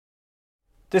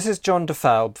This is John de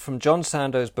Falbe from John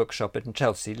Sandoe's bookshop in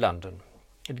Chelsea, London.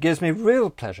 It gives me real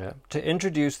pleasure to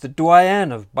introduce the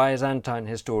doyenne of Byzantine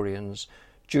historians,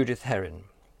 Judith Herrin.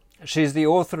 She is the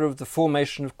author of The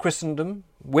Formation of Christendom,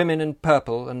 Women in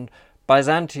Purple, and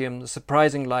Byzantium, The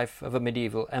Surprising Life of a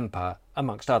Medieval Empire,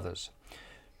 amongst others.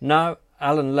 Now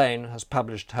Allen Lane has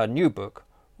published her new book,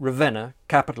 Ravenna,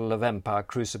 Capital of Empire,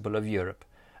 Crucible of Europe,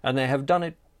 and they have done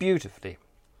it beautifully.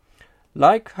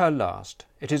 Like her last,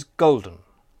 it is golden,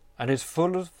 and is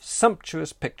full of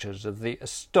sumptuous pictures of the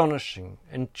astonishing,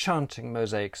 enchanting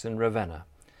mosaics in Ravenna.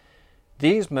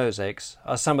 These mosaics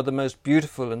are some of the most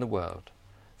beautiful in the world.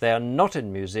 They are not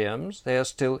in museums, they are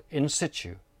still in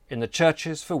situ, in the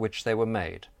churches for which they were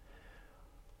made.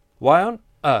 Why on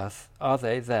earth are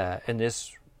they there in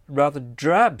this rather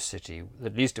drab city,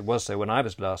 at least it was so when I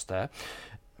was last there,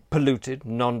 polluted,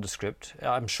 nondescript?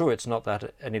 I'm sure it's not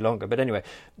that any longer, but anyway,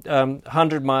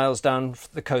 100 miles down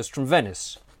the coast from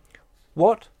Venice.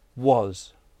 What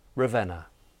was Ravenna?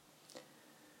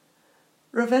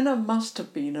 Ravenna must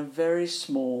have been a very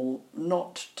small,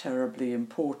 not terribly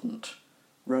important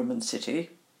Roman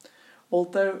city,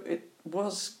 although it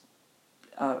was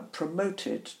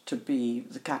promoted to be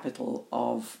the capital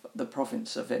of the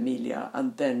province of Emilia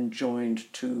and then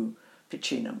joined to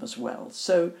Picenum as well.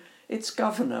 So its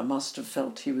governor must have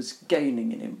felt he was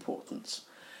gaining in importance.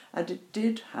 And it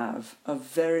did have a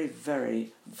very,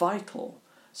 very vital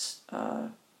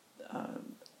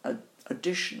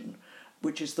addition,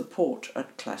 which is the port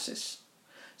at Classis.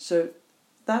 So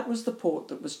that was the port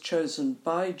that was chosen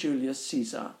by Julius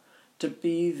Caesar to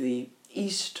be the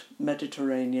East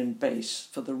Mediterranean base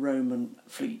for the Roman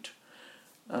fleet.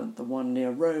 The one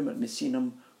near Rome at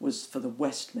Misenum was for the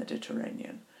West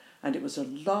Mediterranean. And it was a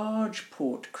large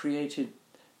port created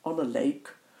on a lake,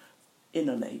 in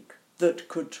a lake, that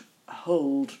could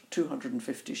hold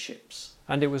 250 ships.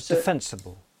 And it was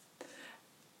defensible.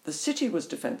 The city was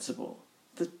defensible.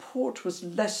 The port was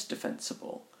less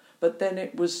defensible, but then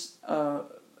it was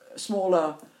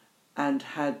smaller and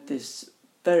had this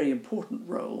very important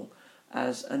role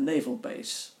as a naval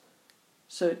base.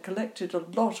 So it collected a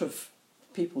lot of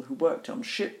people who worked on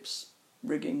ships,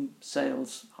 rigging,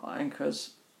 sails,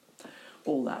 anchors,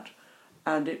 all that.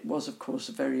 And it was, of course,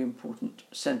 a very important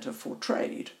centre for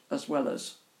trade as well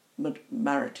as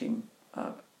maritime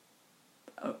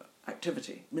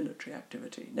activity, military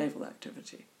activity, naval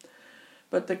activity.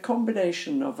 But the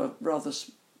combination of a rather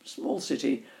small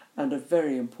city and a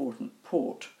very important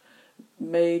port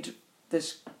made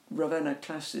this Ravenna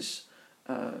Classis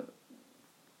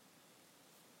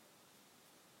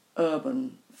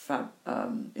urban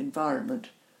environment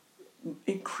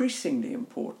increasingly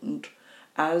important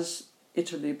as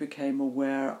Italy became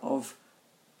aware of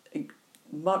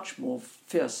much more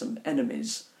fearsome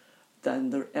enemies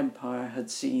than the empire had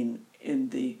seen in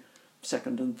the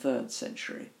 2nd and 3rd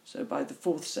century. So by the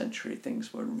 4th century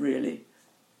things were really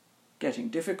getting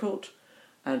difficult,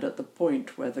 and at the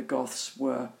point where the Goths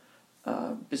were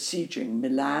besieging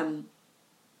Milan,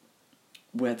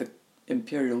 where the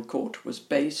imperial court was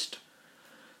based,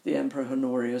 the Emperor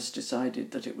Honorius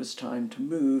decided that it was time to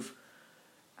move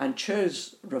and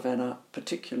chose Ravenna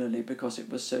particularly because it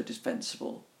was so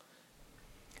defensible.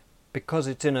 Because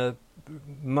it's in a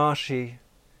marshy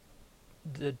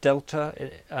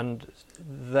delta, and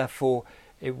therefore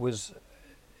it was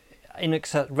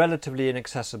relatively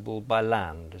inaccessible by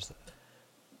land. Is that?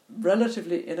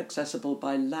 Relatively inaccessible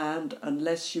by land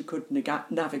unless you could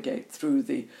navigate through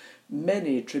the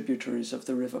many tributaries of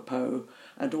the River Po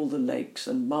and all the lakes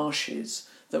and marshes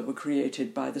that were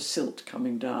created by the silt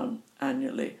coming down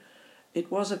annually. It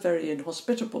was a very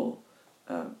inhospitable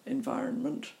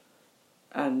environment,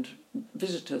 and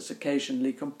visitors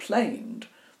occasionally complained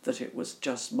that it was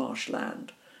just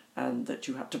marshland and that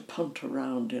you had to punt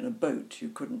around in a boat.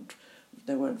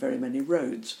 There weren't very many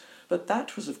roads. But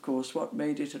that was, of course, what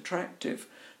made it attractive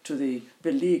to the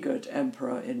beleaguered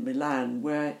emperor in Milan,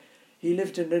 where he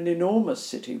lived in an enormous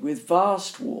city with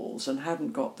vast walls and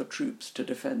hadn't got the troops to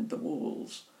defend the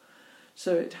walls.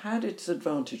 So it had its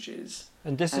advantages.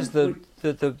 And this is the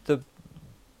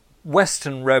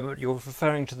Western Roman, you're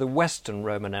referring to the Western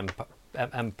Roman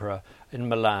emperor in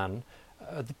Milan,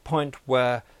 at the point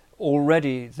where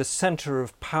already the centre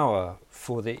of power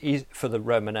for the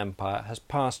Roman Empire has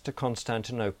passed to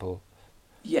Constantinople.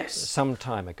 Yes. Some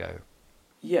time ago.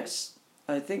 Yes.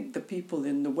 I think the people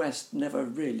in the West never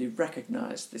really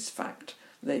recognised this fact.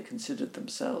 They considered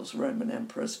themselves Roman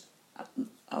emperors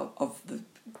of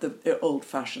the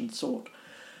old-fashioned sort.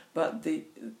 But the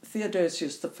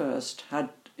Theodosius I had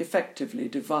effectively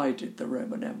divided the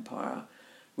Roman Empire,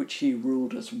 which he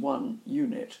ruled as one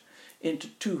unit, into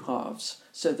two halves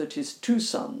so that his two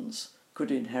sons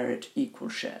could inherit equal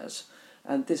shares.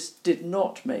 And this did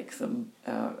not make them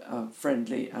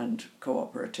friendly and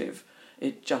cooperative.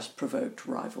 It just provoked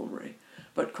rivalry.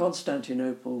 But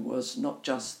Constantinople was not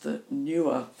just the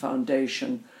newer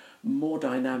foundation, more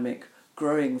dynamic,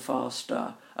 growing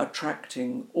faster,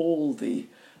 attracting all the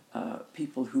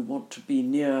people who want to be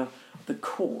near the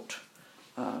court.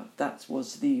 That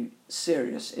was the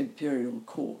serious imperial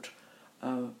court,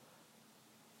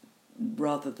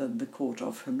 rather than the court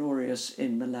of Honorius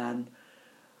in Milan,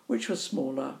 which was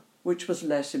smaller, which was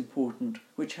less important,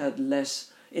 which had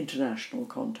less international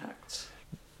contacts.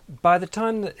 By the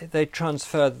time that they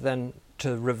transferred then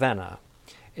to Ravenna,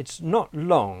 it's not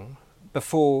long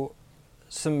before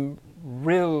some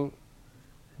real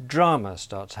drama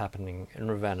starts happening in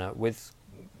Ravenna with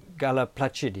Galla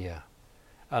Placidia,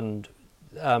 and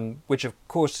which of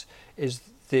course is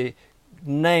the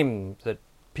name that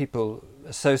people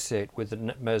associate with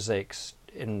the mosaics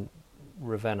in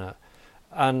Ravenna.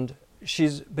 And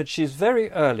she's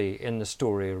very early in the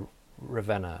story of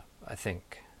Ravenna, I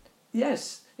think.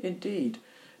 Yes, indeed.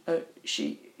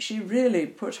 She really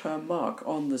put her mark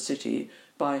on the city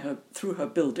through her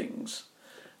buildings.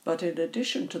 But in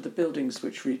addition to the buildings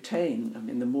which retain,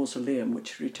 the mausoleum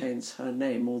which retains her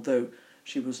name, although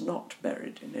she was not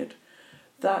buried in it,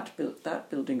 that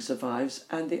building survives,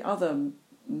 and the other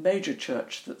major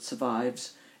church that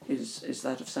survives is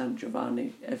that of San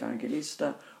Giovanni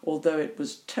Evangelista, although it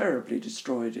was terribly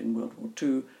destroyed in World War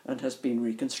II and has been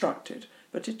reconstructed.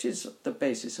 But it is the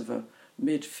basis of a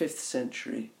mid-5th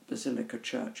century basilica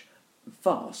church,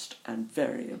 vast and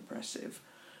very impressive,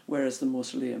 whereas the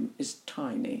mausoleum is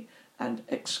tiny and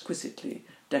exquisitely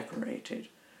decorated.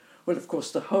 Well, of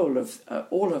course, the whole of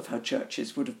all of her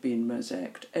churches would have been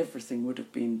mosaicked. Everything would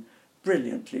have been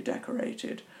brilliantly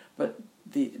decorated, but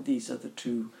these are the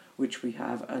two which we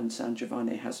have, and San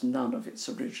Giovanni has none of its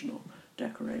original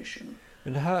decoration.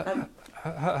 And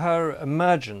her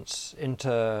emergence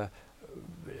into,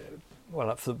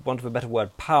 well, for want of a better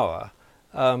word, power,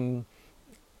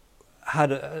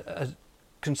 had a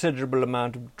considerable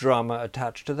amount of drama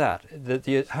attached to that.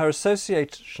 Her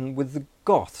association with the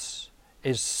Goths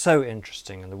is so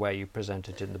interesting in the way you present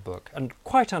it in the book, and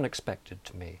quite unexpected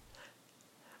to me.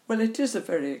 Well, it is a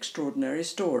very extraordinary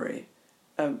story.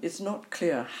 It's not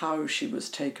clear how she was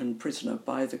taken prisoner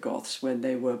by the Goths when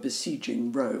they were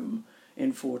besieging Rome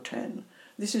in 410.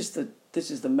 This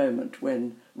is the moment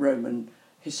when Roman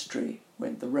history,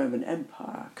 when the Roman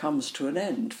Empire comes to an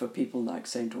end for people like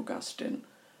St. Augustine.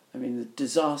 The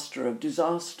disaster of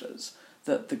disasters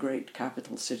that the great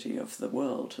capital city of the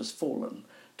world has fallen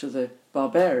to the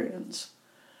barbarians.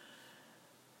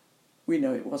 We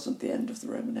know it wasn't the end of the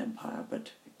Roman Empire, but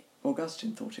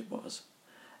Augustine thought it was.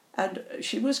 And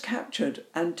she was captured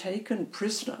and taken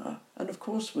prisoner, and of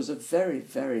course was a very,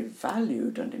 very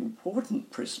valued and important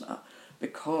prisoner,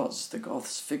 because the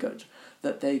Goths figured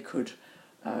that they could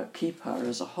keep her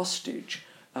as a hostage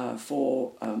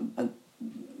for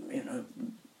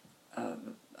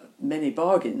many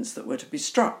bargains that were to be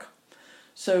struck.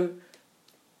 So,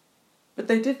 but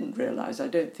they didn't realise, I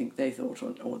don't think they thought,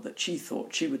 or that she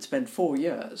thought, she would spend 4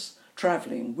 years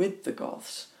travelling with the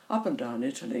Goths up and down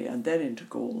Italy and then into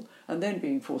Gaul, and then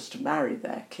being forced to marry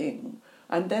their king,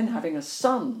 and then having a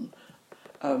son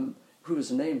who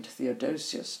was named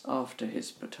Theodosius after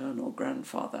his paternal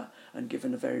grandfather and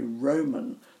given a very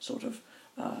Roman sort of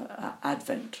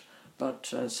advent,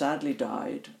 but sadly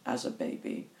died as a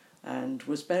baby and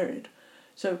was buried.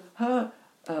 So her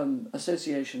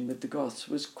association with the Goths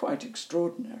was quite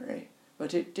extraordinary,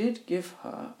 but it did give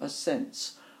her a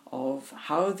sense of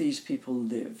how these people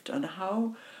lived and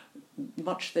how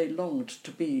much they longed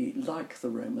to be like the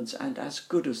Romans and as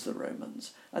good as the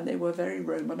Romans. And they were very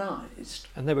Romanized.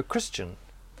 And they were Christian.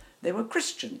 They were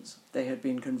Christians. They had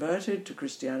been converted to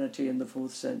Christianity in the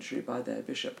 4th century by their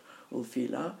bishop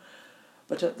Ulfila.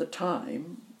 But at the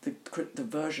time, the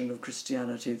version of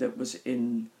Christianity that was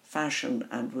in fashion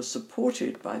and was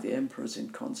supported by the emperors in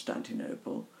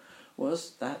Constantinople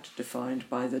was that defined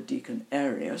by the deacon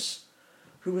Arius,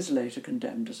 who was later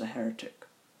condemned as a heretic.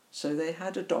 So they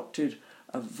had adopted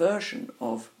a version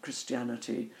of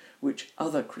Christianity which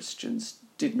other Christians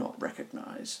did not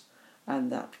recognise,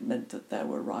 and that meant that there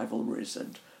were rivalries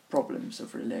and problems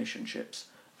of relationships.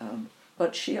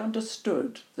 But she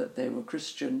understood that they were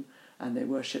Christian and they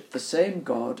worshipped the same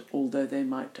God, although they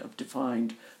might have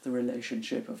defined the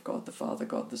relationship of God the Father,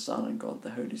 God the Son, and God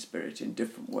the Holy Spirit in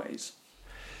different ways.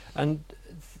 And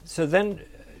so then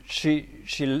she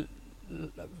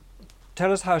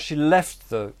tell us how she left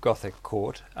the Gothic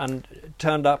court and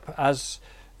turned up as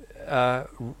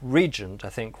regent, I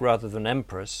think, rather than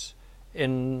empress,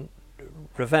 in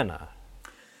Ravenna.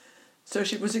 So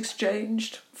she was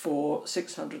exchanged for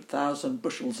 600,000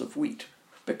 bushels of wheat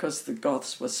because the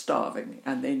Goths were starving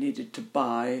and they needed to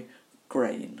buy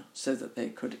grain so that they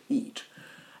could eat.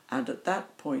 And at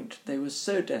that point they were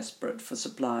so desperate for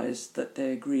supplies that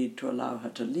they agreed to allow her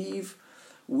to leave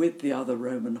with the other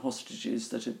Roman hostages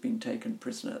that had been taken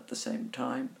prisoner at the same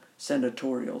time,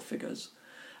 senatorial figures.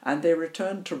 And they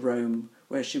returned to Rome,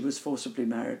 where she was forcibly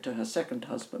married to her second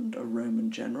husband, a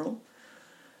Roman general.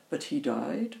 But he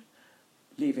died,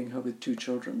 leaving her with 2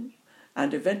 children.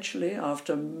 And eventually,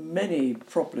 after many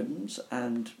problems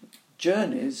and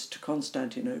journeys to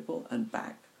Constantinople and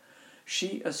back,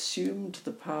 she assumed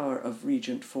the power of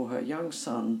regent for her young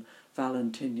son,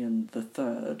 Valentinian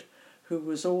III, who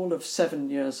was all of 7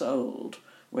 years old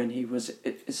when he was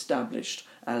established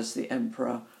as the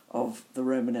emperor of the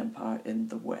Roman Empire in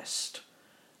the West.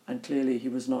 And clearly he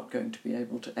was not going to be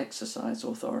able to exercise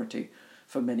authority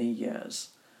for many years.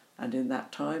 And in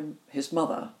that time, his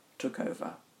mother took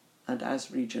over. And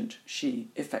as regent, she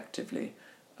effectively,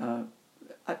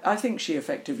 I think she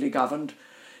effectively governed.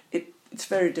 It's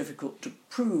very difficult to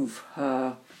prove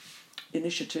her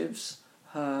initiatives,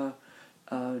 her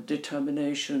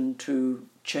determination to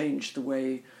change the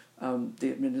way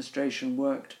the administration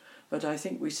worked, but I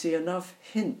think we see enough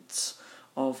hints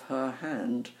of her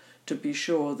hand to be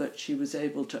sure that she was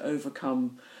able to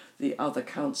overcome the other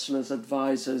councillors,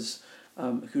 advisors,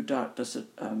 who doubtless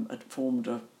had formed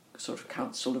a sort of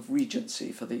council of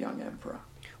regency for the young emperor.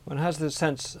 One has the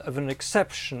sense of an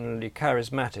exceptionally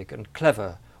charismatic and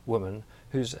clever woman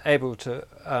who's able to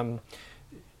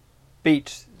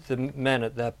beat the men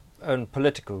at their own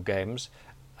political games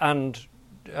and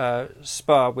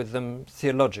spar with them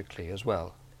theologically as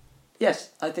well.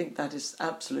 Yes, I think that is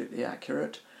absolutely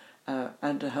accurate.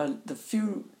 And the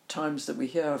few times that we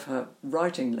hear of her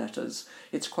writing letters,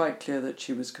 it's quite clear that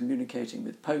she was communicating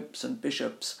with popes and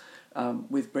bishops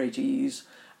with great ease.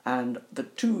 And the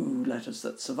 2 letters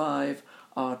that survive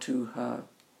are to her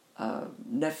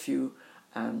nephew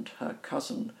and her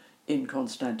cousin in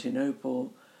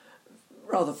Constantinople.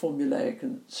 Rather formulaic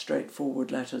and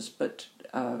straightforward letters, but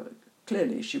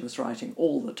clearly she was writing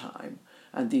all the time,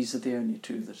 and these are the only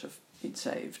 2 that have been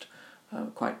saved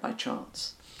quite by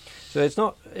chance. So it's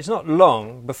not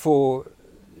long before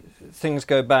things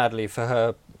go badly for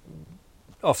her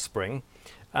offspring,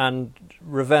 and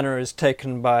Ravenna is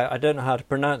taken by, I don't know how to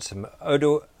pronounce him,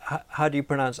 how do you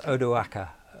pronounce Odoacer?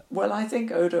 Well, I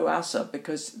think Odoacer,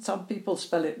 because some people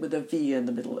spell it with a V in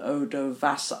the middle,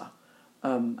 Odovassar,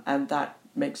 and that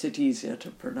makes it easier to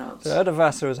pronounce. So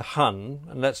Odovassar is a Hun,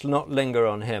 and let's not linger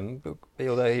on him,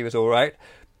 although he was all right,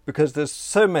 because there's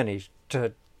so many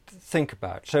to think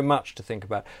about, so much to think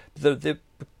about.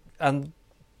 And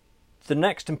the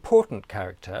next important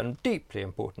character, and deeply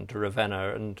important to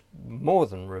Ravenna, and more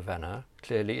than Ravenna,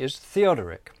 clearly, is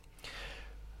Theodoric.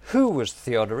 Who was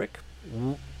Theodoric?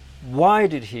 Why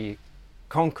did he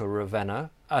conquer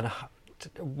Ravenna? And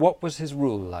what was his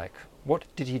rule like? What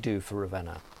did he do for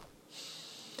Ravenna?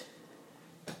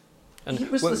 And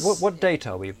what date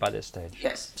are we by this stage?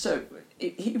 Yes, so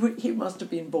he must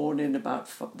have been born in about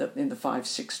in the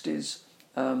 560s,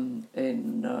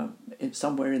 in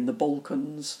somewhere in the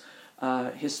Balkans.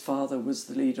 His father was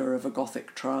the leader of a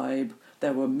Gothic tribe.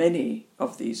 There were many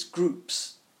of these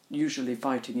groups, usually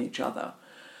fighting each other,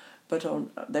 but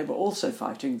they were also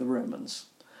fighting the Romans,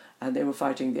 and they were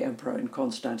fighting the emperor in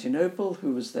Constantinople,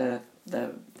 who was there.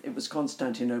 It was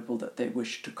Constantinople that they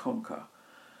wished to conquer.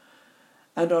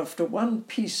 And after one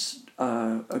peace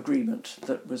agreement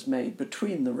that was made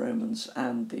between the Romans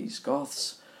and these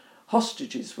Goths,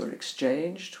 hostages were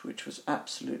exchanged, which was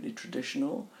absolutely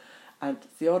traditional, and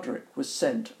Theodoric was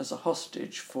sent as a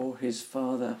hostage for his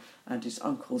father and his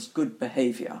uncle's good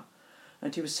behaviour.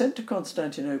 And he was sent to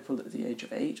Constantinople at the age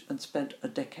of 8 and spent a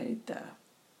decade there.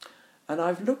 And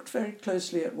I've looked very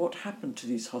closely at what happened to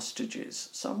these hostages.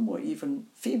 Some were even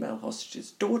female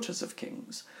hostages, daughters of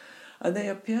kings. And they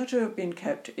appear to have been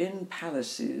kept in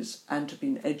palaces and to have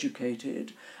been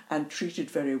educated and treated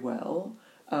very well.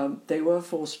 They were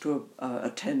forced to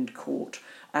attend court,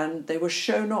 and they were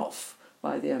shown off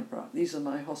by the emperor. These are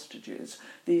my hostages.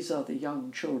 These are the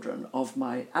young children of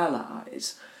my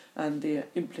allies. And the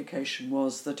implication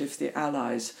was that if the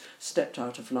allies stepped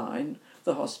out of line,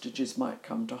 the hostages might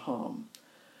come to harm.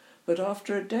 But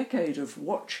after a decade of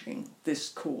watching this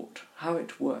court, how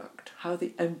it worked, how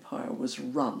the empire was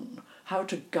run, how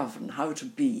to govern, how to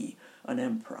be an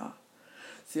emperor,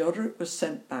 Theodoric was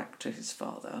sent back to his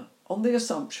father on the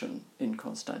assumption in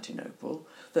Constantinople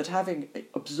that having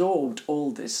absorbed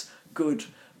all this good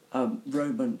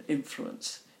Roman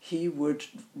influence. He would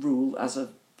rule as an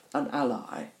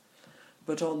ally,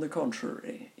 but on the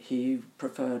contrary, he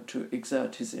preferred to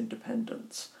exert his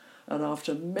independence. And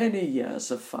after many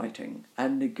years of fighting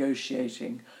and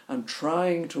negotiating and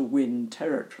trying to win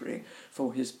territory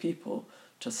for his people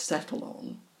to settle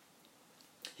on,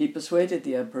 he persuaded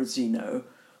the Emperor Zeno,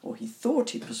 or he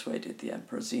thought he persuaded the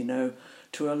Emperor Zeno,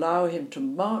 to allow him to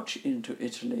march into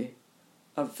Italy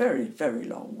a very, very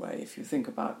long way, if you think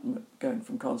about going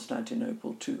from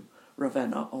Constantinople to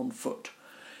Ravenna on foot,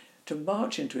 to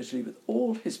march into Italy with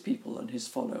all his people and his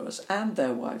followers and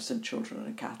their wives and children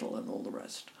and cattle and all the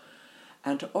rest,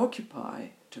 and to occupy,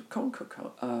 to conquer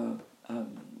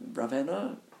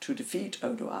Ravenna, to defeat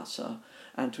Odoacer,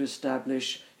 and to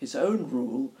establish his own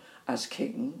rule as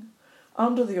king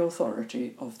under the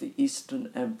authority of the Eastern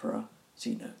Emperor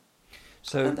Zeno.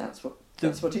 So and that's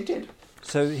what he did.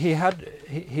 So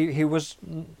he was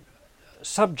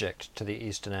subject to the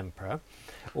Eastern Emperor,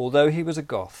 although he was a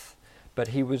Goth, but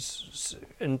he was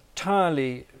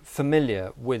entirely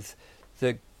familiar with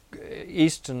the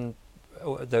Eastern,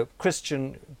 the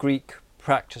Christian Greek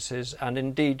practices, and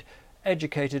indeed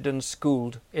educated and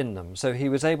schooled in them. So he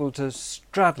was able to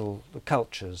straddle the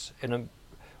cultures in a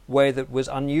way that was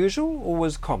unusual or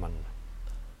was common.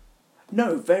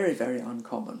 No, very, very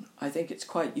uncommon. I think it's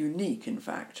quite unique, in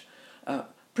fact,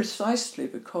 precisely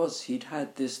because he'd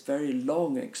had this very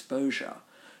long exposure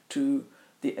to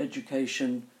the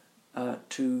education,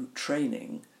 to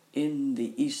training in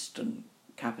the Eastern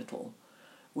capital.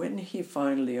 When he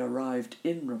finally arrived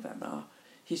in Ravenna,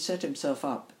 he set himself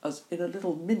up as in a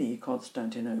little mini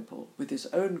Constantinople with his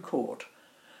own court,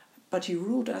 but he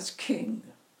ruled as king,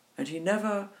 and he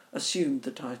never assumed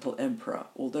the title emperor,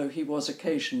 although he was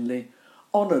occasionally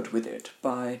honoured with it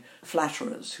by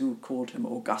flatterers who called him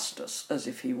Augustus, as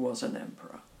if he was an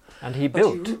emperor. And he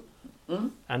built.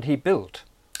 And he built.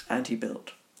 And he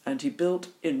built. And he built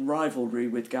in rivalry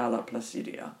with Galla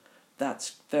Placidia.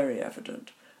 That's very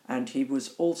evident. And he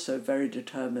was also very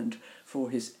determined for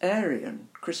his Arian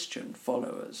Christian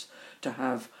followers to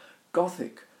have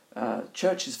Gothic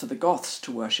churches for the Goths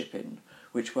to worship in,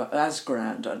 which were as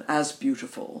grand and as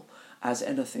beautiful as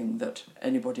anything that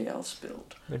anybody else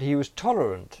built. But he was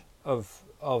tolerant of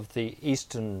the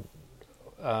Eastern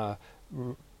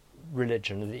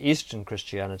religion, the Eastern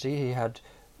Christianity.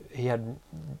 He had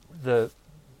the,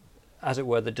 as it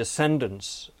were, the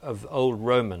descendants of old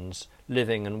Romans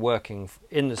living and working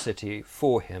in the city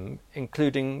for him,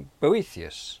 including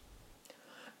Boethius.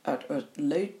 At a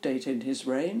late date in his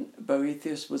reign,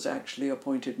 Boethius was actually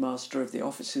appointed master of the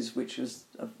offices, which was,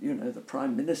 the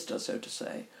prime minister, so to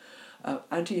say.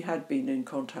 And he had been in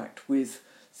contact with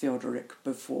Theodoric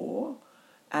before,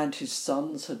 and his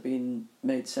sons had been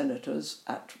made senators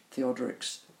at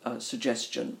Theodoric's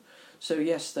suggestion. So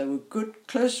yes, there were good,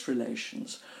 close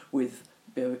relations with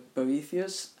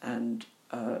Boethius and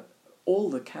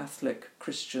all the Catholic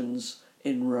Christians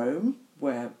in Rome,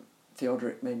 where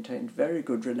Theodoric maintained very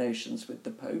good relations with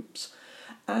the popes,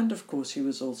 and of course he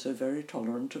was also very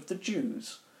tolerant of the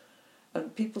Jews.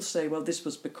 And people say, well, this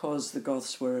was because the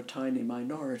Goths were a tiny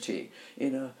minority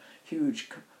in a huge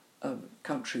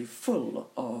country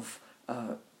full of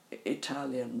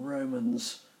Italian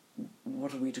Romans,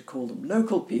 what are we to call them,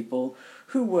 local people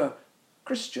who were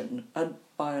Christian, and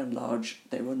by and large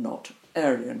they were not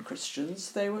Arian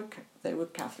Christians, they were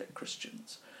Catholic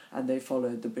Christians, and they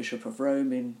followed the Bishop of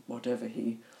Rome in whatever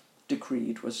he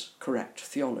decreed was correct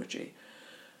theology.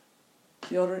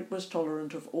 Theodoric was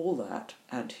tolerant of all that,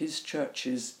 and his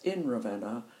churches in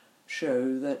Ravenna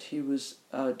show that he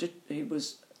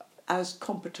was as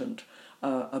competent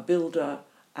a builder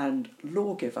and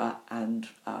lawgiver and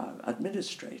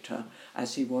administrator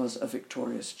as he was a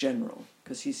victorious general,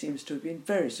 because he seems to have been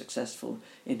very successful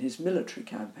in his military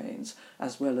campaigns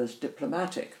as well as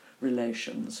diplomatic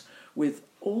relations with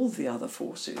all the other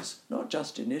forces, not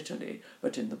just in Italy,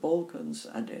 but in the Balkans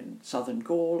and in southern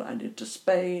Gaul and into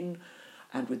Spain,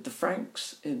 and with the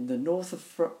Franks in the north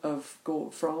of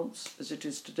France, as it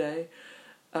is today.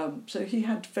 So he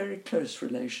had very close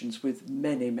relations with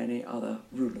many, many other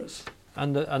rulers.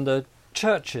 And the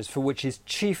churches for which he's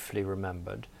chiefly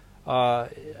remembered are,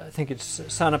 I think it's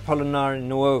San Apollinare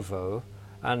Nuovo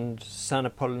and San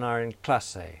Apollinare in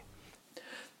Classe.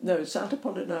 No, San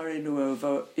Apollinare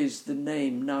Nuovo is the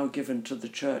name now given to the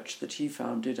church that he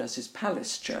founded as his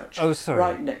palace church. Oh, sorry.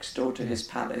 Right next door to his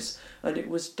palace, and it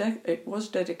was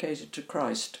dedicated to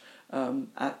Christ in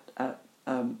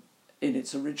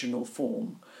its original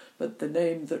form. But the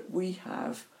name that we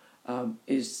have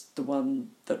is the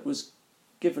one that was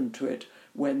given to it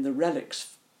when the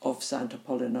relics of Sant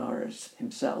Apollinaris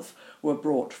himself were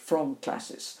brought from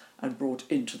Classis and brought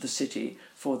into the city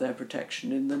for their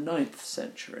protection in the 9th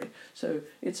century. So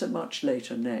it's a much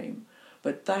later name.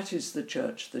 But that is the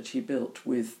church that he built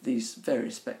with these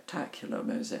very spectacular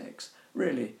mosaics.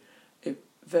 Really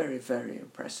very, very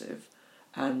impressive.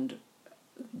 And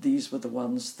these were the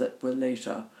ones that were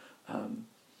later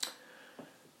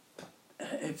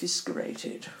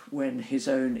eviscerated when his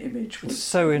own image was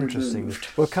so interesting. removed.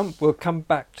 We'll come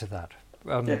back to that,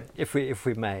 Yeah. if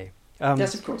we may.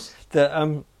 Yes, of course.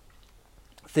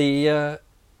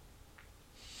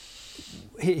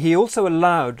 He also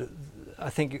allowed, I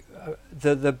think,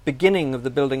 the beginning of the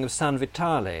building of San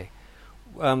Vitale,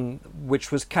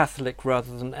 which was Catholic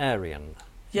rather than Arian.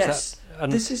 Yes, I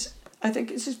think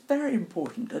this is very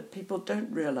important that people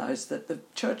don't realise that the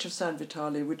Church of San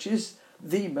Vitale, which is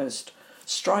the most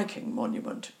striking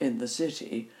monument in the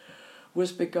city,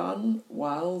 was begun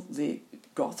while the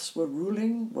Goths were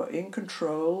ruling, were in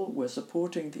control, were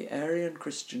supporting the Arian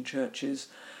Christian churches,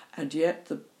 and yet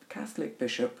the Catholic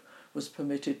bishop was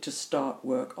permitted to start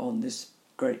work on this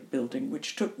great building,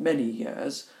 which took many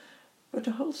years, but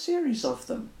a whole series of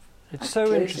them. It's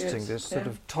so interesting, this sort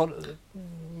of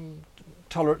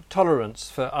tolerance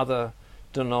for other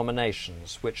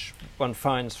denominations, which one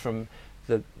finds from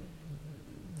the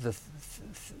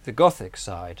Gothic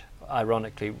side,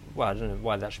 ironically. Well, I don't know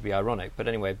why that should be ironic, but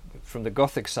anyway, from the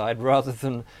Gothic side rather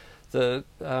than the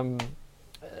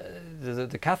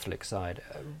Catholic side,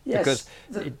 Yes, because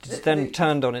it's then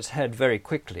turned on its head very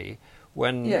quickly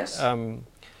when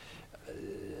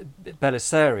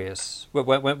Belisarius,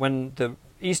 when the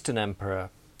Eastern Emperor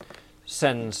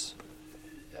sends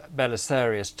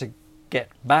Belisarius to get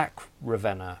back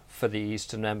Ravenna for the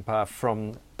Eastern Empire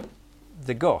from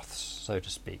the Goths, so to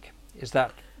speak. Is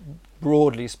that,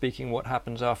 broadly speaking, what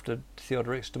happens after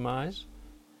Theodoric's demise?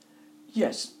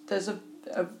 Yes, there's a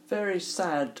very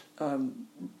sad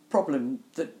problem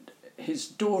that his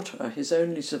daughter, his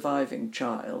only surviving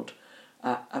child,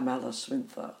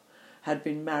 Amalasuintha, had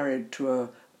been married to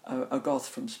a Goth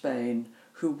from Spain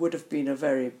who would have been a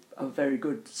very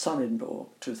good son-in-law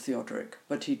to Theodoric,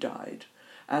 but he died.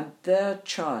 And their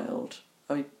child,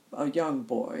 a young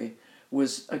boy,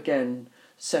 was again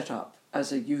set up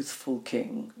as a youthful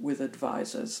king with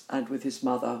advisors and with his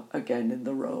mother again in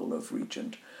the role of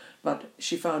regent. But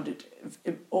she found it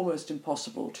almost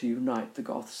impossible to unite the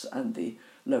Goths and the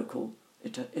local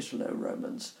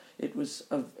Italo-Romans. It was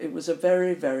a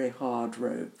very, very hard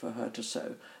road for her to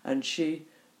sow, and she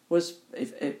was,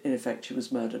 in effect, she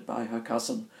was murdered by her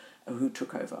cousin, who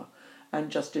took over. And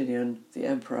Justinian, the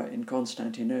emperor in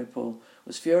Constantinople,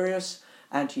 was furious,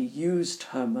 and he used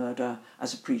her murder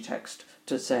as a pretext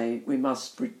to say we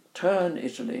must return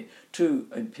Italy to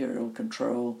imperial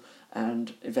control,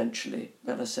 and eventually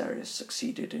Belisarius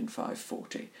succeeded in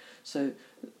 540.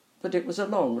 But it was a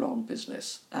long, long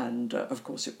business, and of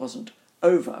course it wasn't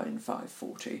over in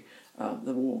 540.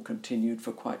 The war continued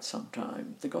for quite some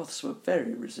time. The Goths were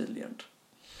very resilient.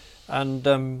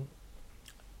 And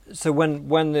so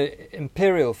when the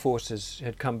imperial forces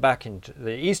had come back into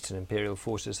the Eastern imperial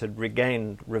forces had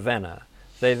regained Ravenna,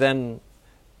 they then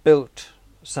built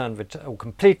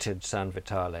completed San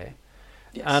Vitale.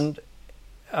 Yes.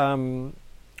 And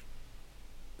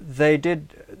they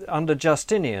did, under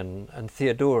Justinian and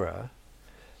Theodora,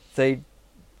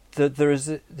 there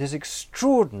is this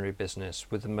extraordinary business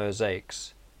with the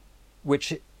mosaics,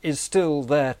 which is still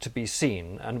there to be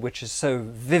seen and which is so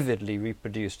vividly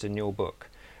reproduced in your book.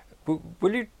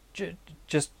 Will you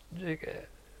just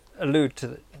allude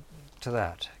to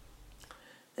that?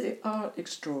 They are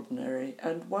extraordinary,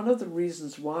 and one of the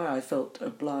reasons why I felt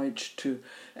obliged to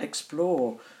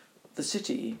explore the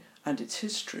city and its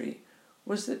history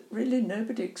was that really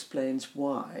nobody explains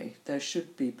why there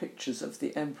should be pictures of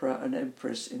the emperor and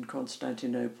empress in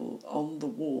Constantinople on the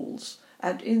walls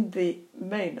and in the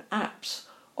main apse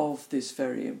of this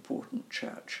very important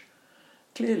church.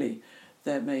 Clearly,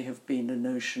 there may have been a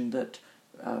notion that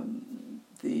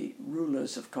the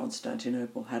rulers of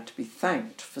Constantinople had to be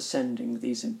thanked for sending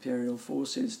these imperial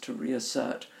forces to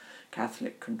reassert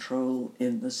Catholic control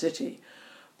in the city.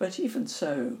 But even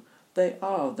so, they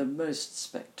are the most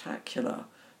spectacular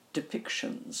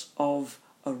depictions of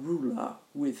a ruler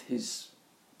with his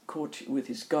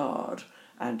guard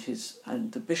and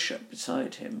the bishop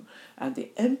beside him, and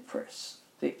the empress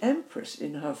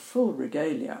in her full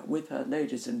regalia with her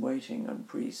ladies-in-waiting and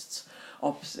priests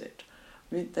opposite.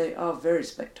 I mean, they are very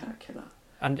spectacular.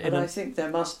 And I think there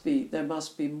must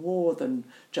be more than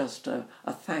just a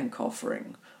thank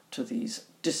offering to these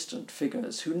distant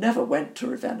figures who never went to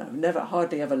Ravenna, who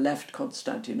hardly ever left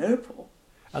Constantinople.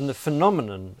 And the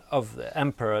phenomenon of the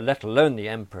emperor, let alone the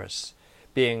empress,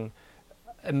 being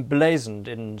emblazoned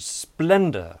in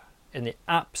splendour in the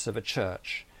apse of a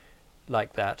church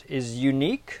like that is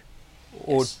unique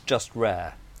or Yes. just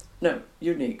rare? No,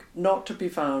 unique. Not to be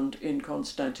found in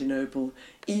Constantinople,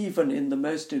 even in the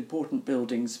most important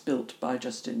buildings built by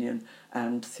Justinian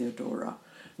and Theodora.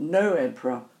 No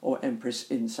emperor or empress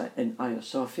in Hagia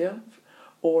Sophia,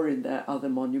 or in their other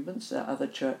monuments, their other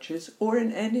churches, or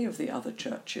in any of the other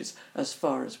churches, as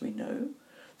far as we know,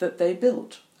 that they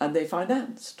built and they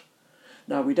financed.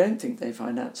 Now, we don't think they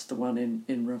financed the one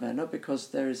in Ravenna because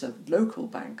there is a local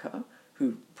banker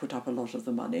who put up a lot of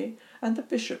the money, and the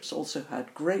bishops also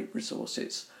had great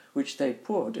resources, which they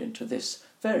poured into this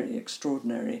very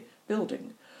extraordinary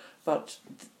building. But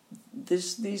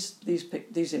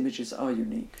these images are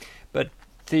unique. But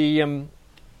the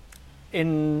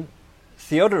in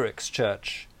Theodoric's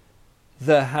church,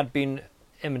 there had been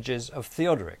images of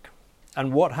Theodoric.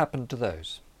 And what happened to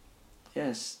those?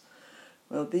 Yes.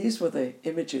 Well, these were the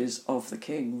images of the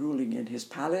king ruling in his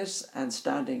palace and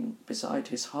standing beside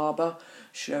his harbour,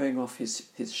 showing off his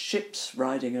ships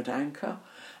riding at anchor.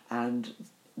 And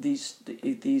these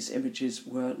images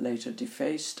were later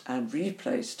defaced and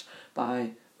replaced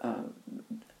by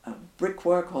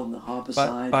brickwork on the harbour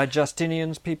side. By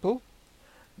Justinian's people?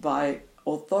 By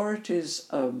authorities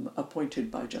appointed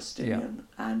by Justinian,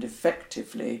 and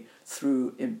effectively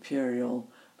through imperial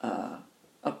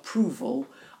approval,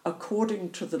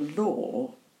 according to the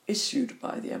law issued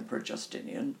by the Emperor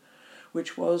Justinian,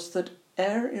 which was that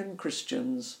Arian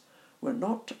Christians were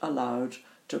not allowed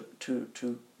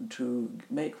to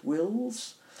make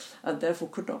wills and therefore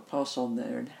could not pass on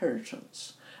their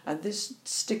inheritance. And this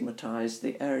stigmatized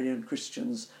the Arian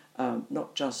Christians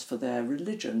not just for their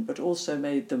religion, but also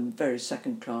made them very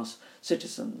second-class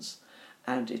citizens.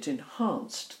 And it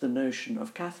enhanced the notion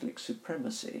of Catholic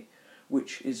supremacy,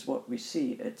 which is what we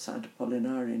see at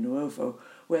Sant'Apollinare Nuovo,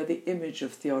 where the image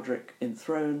of Theodoric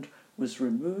enthroned was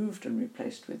removed and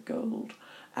replaced with gold,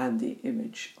 and the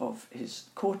image of his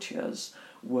courtiers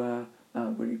were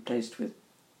replaced with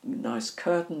nice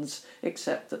curtains,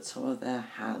 except that some of their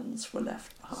hands were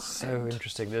left behind. So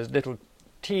interesting. There's little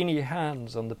teeny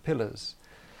hands on the pillars,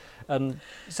 and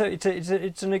so it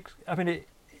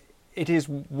is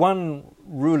one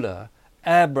ruler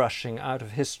airbrushing out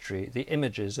of history the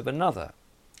images of another.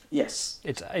 Yes,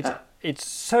 it's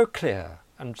so clear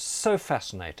and so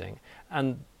fascinating,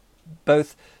 and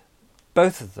both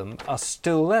of them are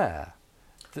still there.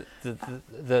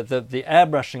 The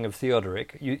airbrushing of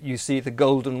Theodoric, you see the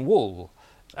golden wall,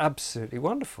 absolutely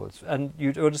wonderful, and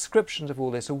your descriptions of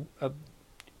all this are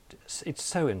it's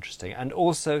so interesting, and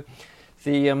also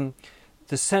the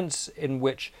sense in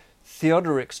which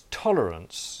Theodoric's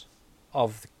tolerance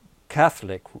of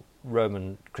Catholic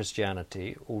Roman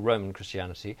Christianity or Roman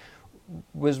Christianity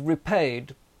was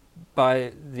repaid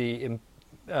by the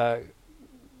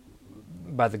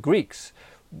Greeks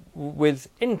with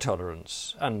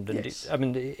intolerance, and yes.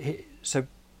 so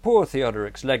poor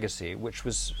Theodoric's legacy, which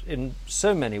was in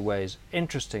so many ways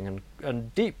interesting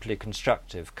and deeply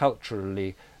constructive,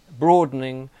 culturally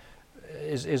broadening,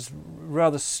 is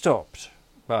rather stopped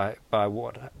by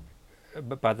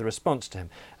the response to him.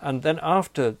 And then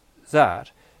after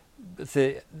that,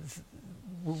 the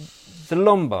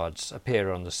Lombards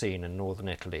appear on the scene in northern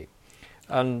Italy,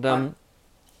 and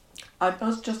I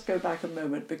must just go back a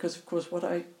moment, because of course what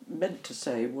I meant to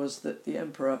say was that the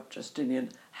Emperor Justinian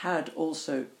had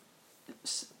also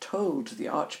told the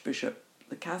Archbishop,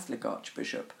 the Catholic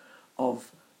Archbishop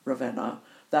of Ravenna,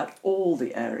 that all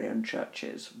the Arian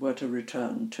churches were to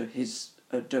return to his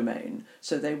domain,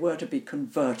 so they were to be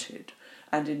converted.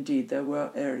 And indeed there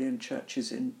were Arian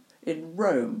churches in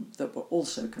Rome that were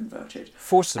also converted.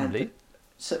 Forcibly.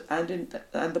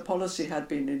 And the policy had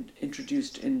been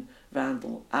introduced in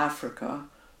Vandal Africa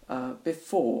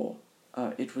before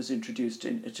it was introduced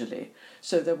in Italy.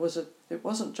 So it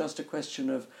wasn't just a question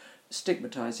of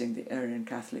stigmatizing the Arian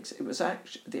Catholics. It was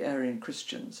actually the Arian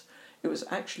Christians. It was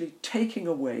actually taking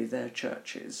away their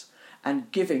churches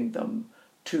and giving them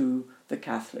to the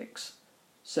Catholics,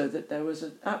 so that there was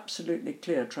an absolutely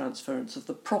clear transference of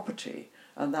the property,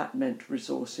 and that meant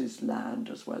resources, land,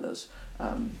 as well as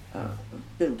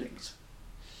buildings.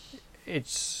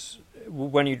 It's,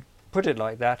 when you put it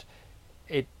like that,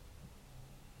 it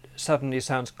suddenly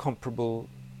sounds comparable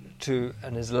to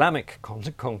an Islamic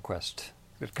conquest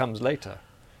that comes later.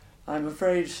 I'm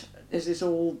afraid this is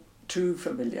all too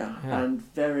familiar and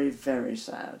very, very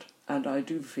sad. And I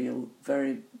do feel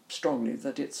very strongly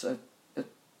that it's a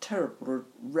terrible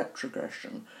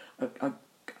retrogression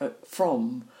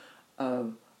from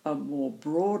a more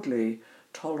broadly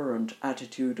tolerant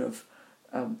attitude of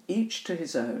each to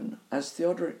his own. As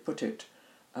Theodoric put it,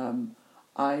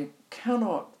 I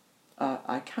cannot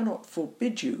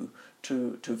forbid you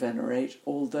to venerate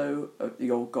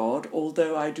your God,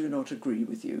 although I do not agree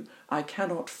with you. I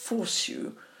cannot force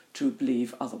you to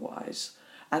believe otherwise.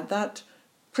 And that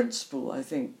principle, I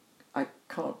think, I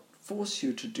can't force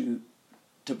you to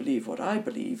believe what I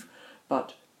believe,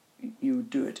 but you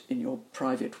do it in your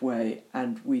private way,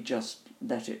 and we just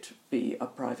let it be a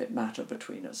private matter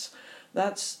between us.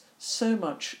 That's so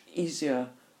much easier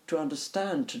to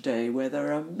understand today, where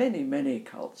there are many, many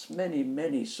cults, many,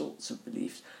 many sorts of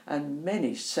beliefs, and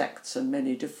many sects and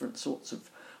many different sorts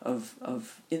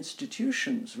of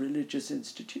institutions, religious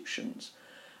institutions.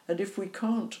 And if we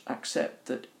can't accept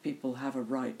that people have a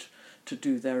right to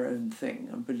do their own thing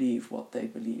and believe what they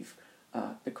believe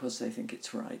because they think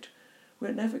it's right,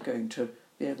 we're never going to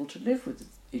be able to live with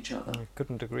each other. I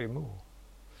couldn't agree more.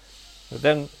 So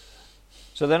then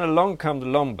along come the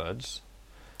Lombards,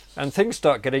 and things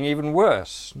start getting even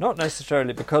worse. Not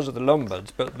necessarily because of the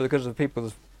Lombards, but because of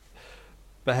people's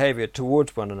behaviour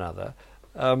towards one another.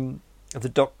 Who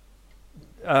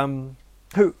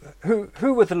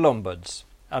were the Lombards,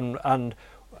 and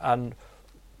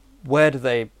where do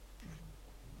they?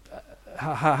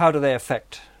 How do they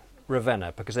affect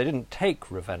Ravenna? Because they didn't take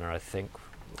Ravenna, I think,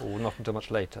 or not until much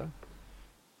later.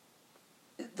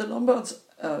 The Lombards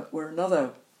were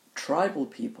another tribal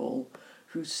people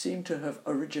who seem to have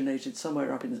originated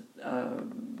somewhere up in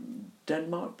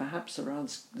Denmark, perhaps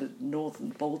around the northern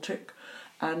Baltic,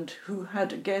 and who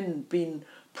had again been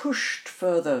pushed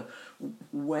further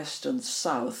west and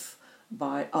south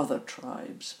by other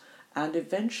tribes, and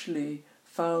eventually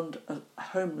found a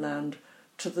homeland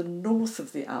to the north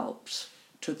of the Alps,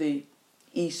 to the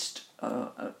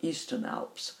eastern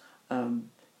Alps,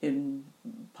 in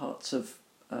parts of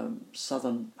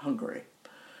southern Hungary.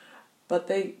 But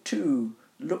they too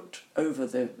looked over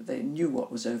they knew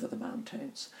what was over the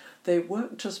mountains. They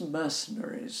worked as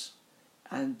mercenaries,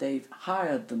 and they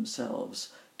hired themselves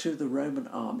to the Roman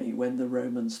army when the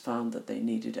Romans found that they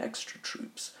needed extra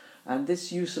troops. And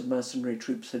this use of mercenary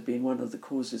troops had been one of the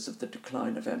causes of the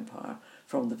decline of empire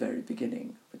from the very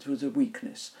beginning. It was a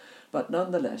weakness. But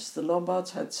nonetheless, the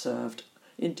Lombards had served,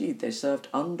 indeed they served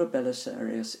under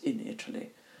Belisarius in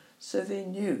Italy. So they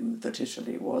knew that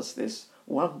Italy was this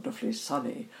wonderfully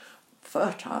sunny,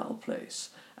 fertile place,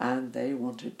 and they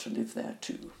wanted to live there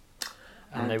too.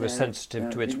 And they were sensitive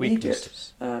to its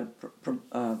weaknesses.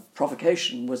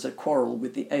 Provocation was a quarrel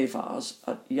with the Avars,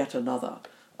 yet another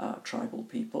tribal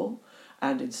people,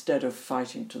 and instead of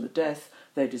fighting to the death,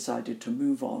 they decided to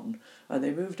move on, and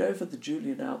they moved over the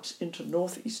Julian Alps into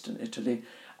northeastern Italy,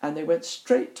 and they went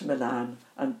straight to Milan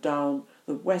and down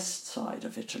the west side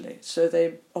of Italy. So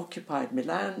they occupied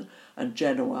Milan and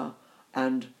Genoa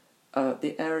and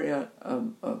the area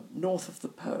north of the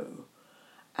Po,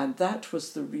 and that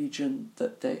was the region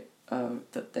that they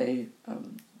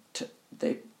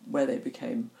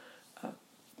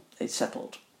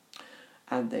settled,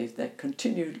 and they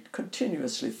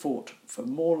continuously fought for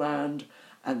more land,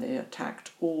 and they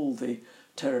attacked all the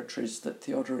territories that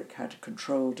Theodoric had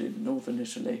controlled in northern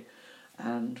Italy,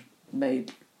 and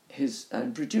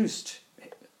reduced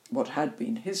what had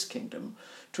been his kingdom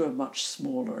to a much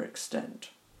smaller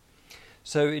extent.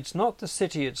 So it's not the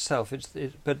city itself,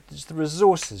 but it's the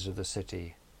resources of the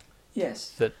city.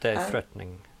 Yes, that they're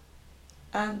threatening.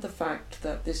 And the fact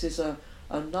that this is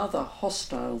another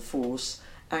hostile force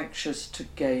anxious to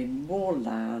gain more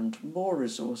land, more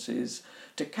resources,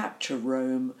 to capture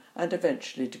Rome, and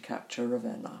eventually to capture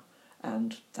Ravenna.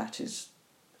 And that is,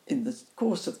 in the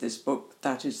course of this book,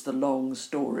 that is the long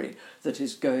story that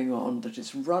is going on, that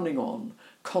is running on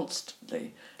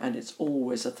constantly, and it's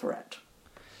always a threat.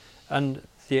 And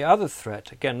the other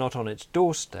threat, again, not on its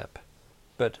doorstep,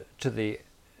 but to the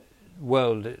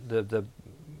world, the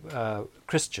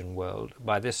Christian world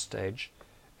by this stage,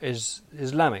 is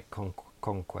Islamic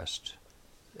conquest.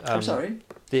 I'm sorry?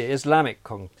 The Islamic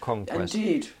conquest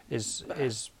Indeed. is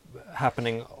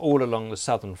happening all along the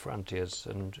southern frontiers,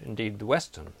 and indeed the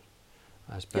western,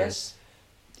 I suppose.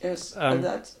 Yes, and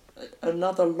that's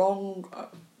another long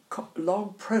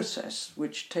process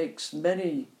which takes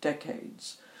many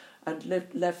decades and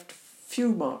left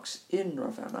few marks in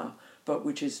Ravenna, but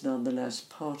which is nonetheless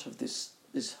part of this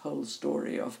whole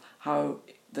story of how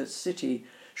the city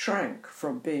shrank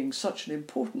from being such an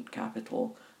important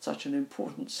capital, such an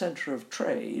important centre of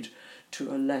trade,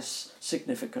 to a less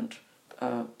significant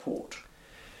port.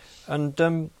 And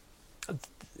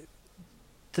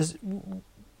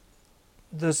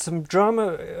there's some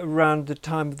drama around the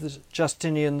time of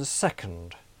Justinian II,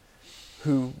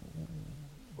 who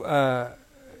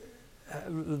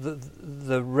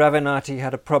the Ravenati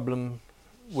had a problem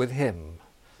with him,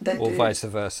 or vice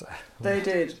versa. They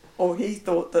did, or he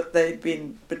thought that they'd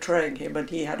been betraying him and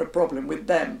he had a problem with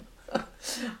them.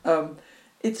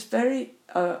 It's very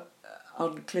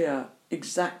unclear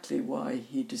exactly why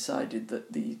he decided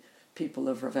that the people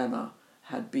of Ravenna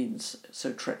had been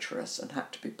so treacherous and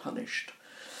had to be punished.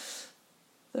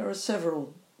 There are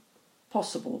several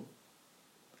possible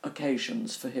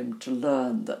occasions for him to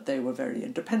learn that they were very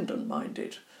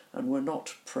independent-minded and were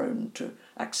not prone to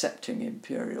accepting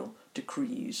imperial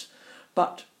decrees.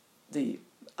 But the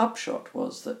upshot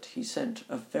was that he sent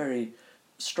a very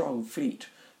strong fleet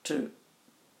to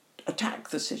attack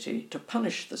the city, to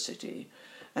punish the city,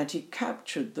 and he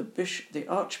captured the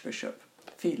Archbishop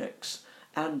Felix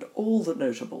and all the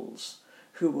notables,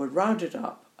 who were rounded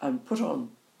up and put on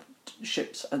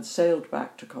ships and sailed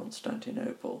back to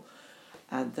Constantinople.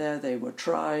 And there they were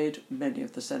tried, many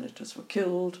of the senators were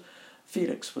killed,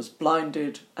 Felix was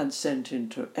blinded and sent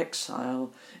into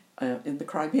exile in the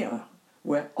Crimea,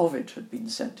 where Ovid had been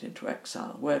sent into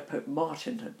exile, where Pope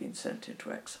Martin had been sent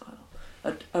into exile.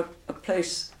 A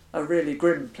place, a really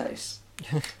grim place.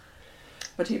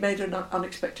 But he made an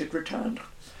unexpected return.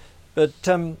 But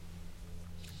so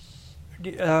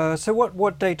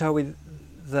what date are we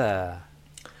there?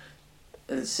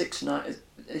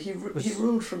 He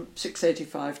ruled from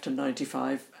 685 to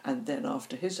 95, and then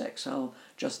after his exile,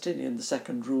 Justinian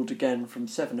II ruled again from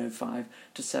 705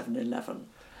 to 711.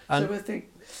 And so I think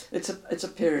it's a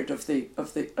period of the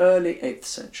early 8th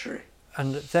century.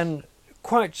 And then,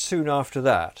 quite soon after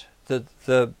that,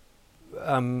 the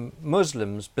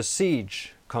Muslims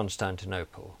besiege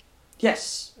Constantinople.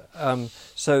 Yes.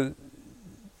 So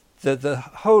the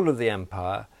whole of the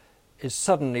empire is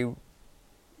suddenly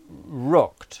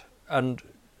rocked, and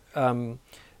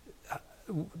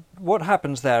what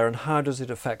happens there, and how does it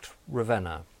affect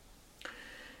Ravenna?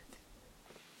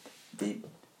 The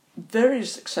very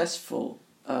successful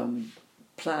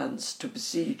plans to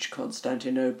besiege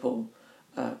Constantinople,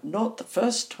 not the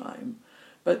first time,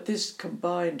 but this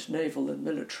combined naval and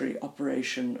military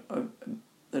operation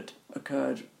that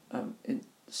occurred in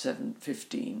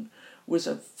 715 was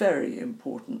a very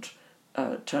important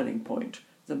turning point.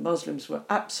 The Muslims were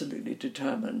absolutely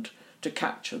determined to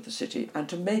capture the city and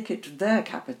to make it their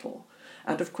capital.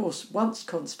 And of course, once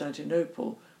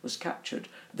Constantinople was captured,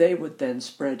 they would then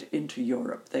spread into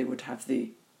Europe. They would have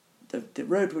the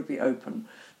road would be open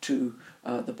to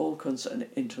the Balkans and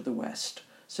into the West.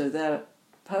 So their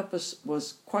purpose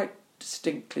was quite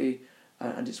distinctly,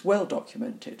 and it's well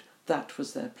documented, that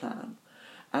was their plan.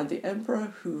 And the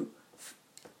emperor who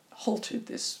halted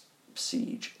this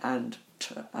siege and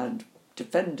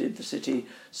defended the city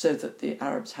so that the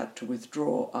Arabs had to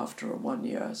withdraw after a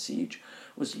 1-year siege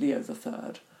was Leo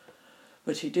III.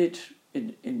 But he did,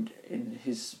 in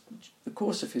the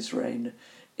course of his reign,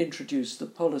 introduce the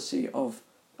policy of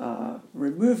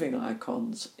removing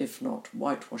icons, if not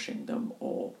whitewashing them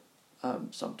or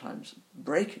sometimes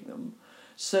breaking them,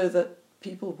 so that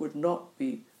people would not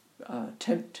be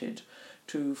tempted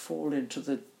to fall into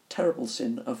the terrible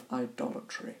sin of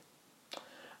idolatry.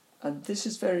 And this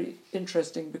is very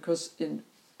interesting because in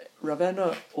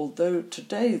Ravenna, although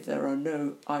today there are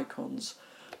no icons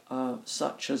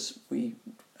such as we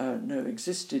know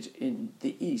existed in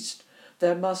the East,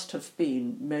 there must have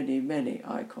been many, many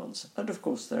icons. And of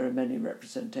course there are many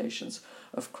representations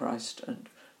of Christ and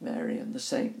Mary and the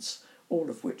saints,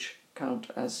 all of which count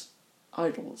as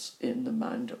idols in the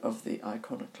mind of the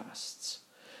iconoclasts.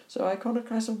 So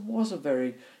iconoclasm was a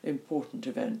very important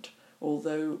event,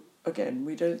 although, again,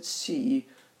 we don't see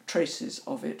traces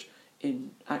of it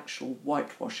in actual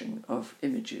whitewashing of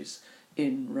images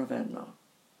in Ravenna.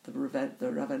 The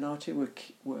Ravenati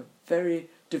were very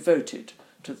devoted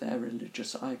to their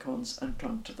religious icons and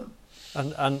clung to them.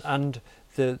 And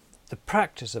the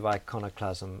practice of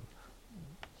iconoclasm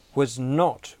was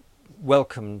not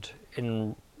welcomed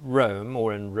in Rome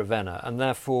or in Ravenna, and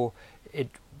therefore it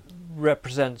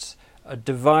represents a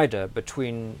divider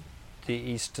between the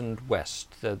East and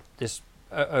West,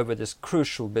 over this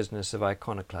crucial business of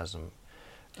iconoclasm.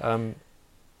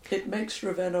 It makes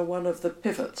Ravenna one of the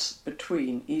pivots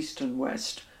between East and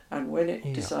West, and when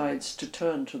it decides to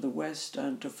turn to the West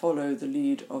and to follow the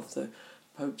lead of the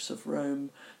popes of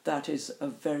Rome, that is a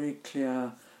very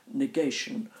clear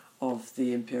negation of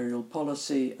the imperial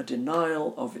policy, a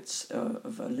denial of its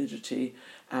validity,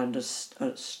 and a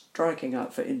striking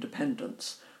out for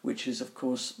independence, which is, of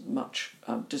course, much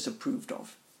disapproved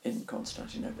of in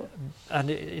Constantinople. And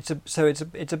it's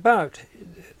about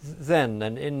then,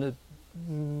 and in the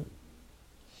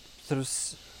sort of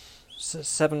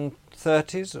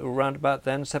 730s or round about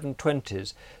then,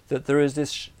 720s, that there is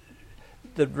this,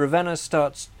 that Ravenna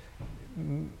starts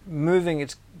moving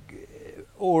its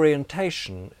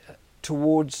orientation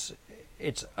towards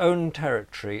its own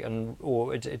territory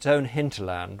or its own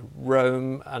hinterland,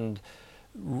 Rome, and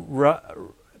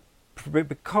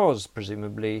because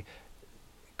presumably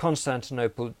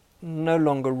Constantinople no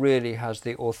longer really has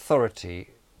the authority.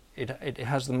 It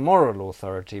has the moral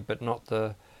authority, but not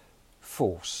the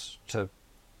force to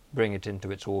bring it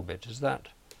into its orbit. Is that?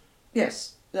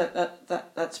 Yes,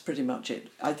 that's pretty much it.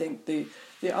 I think the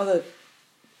other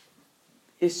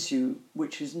issue,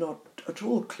 which is not at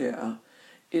all clear,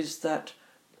 is that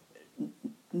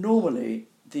normally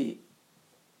the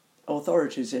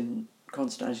authorities in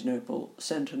Constantinople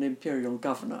sent an imperial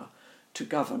governor to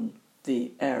govern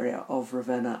the area of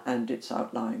Ravenna and its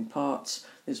outlying parts.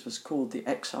 This was called the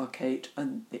Exarchate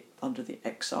and under the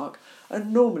Exarch.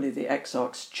 And normally the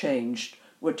Exarchs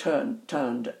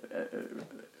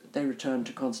they returned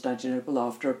to Constantinople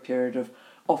after a period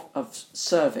of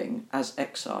serving as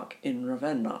Exarch in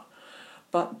Ravenna.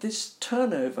 But this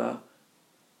turnover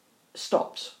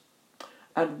stops,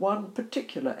 and one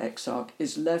particular Exarch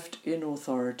is left in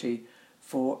authority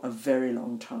for a very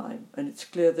long time, and it's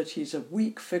clear that he's a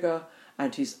weak figure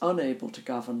and he's unable to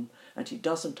govern, and he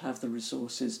doesn't have the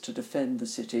resources to defend the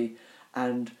city,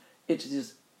 and it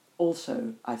is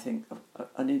also, I think,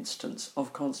 an instance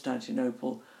of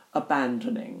Constantinople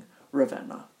abandoning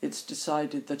Ravenna. It's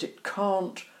decided that it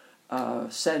can't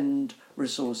send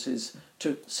resources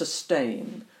to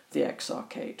sustain the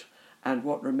Exarchate, and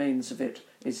what remains of it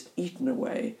is eaten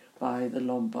away by the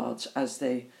Lombards as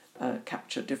they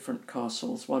capture different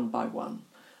castles one by one.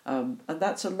 And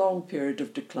that's a long period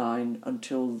of decline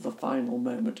until the final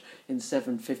moment in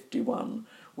 751,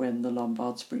 when the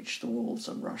Lombards breach the walls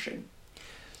and rush in.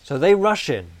 So they rush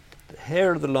in.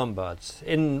 Here are the Lombards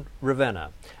in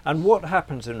Ravenna. And what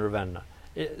happens in Ravenna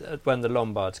when the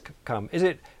Lombards come? Is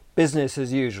it business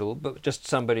as usual, but just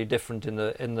somebody different in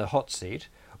the hot seat?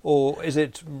 Or is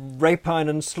it rapine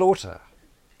and slaughter?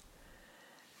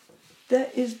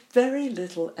 There is very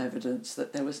little evidence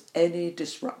that there was any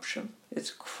disruption.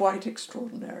 It's quite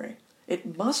extraordinary.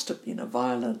 It must have been a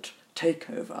violent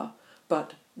takeover,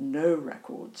 but no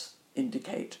records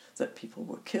indicate that people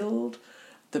were killed.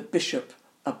 The bishop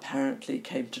apparently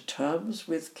came to terms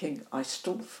with King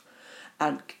Aistulf,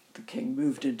 and the king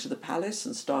moved into the palace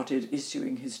and started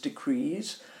issuing his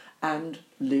decrees and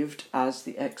lived as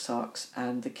the exarchs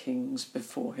and the kings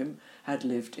before him had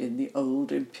lived in the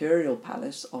old imperial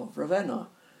palace of Ravenna,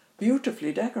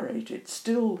 beautifully decorated,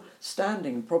 still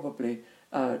standing probably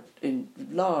in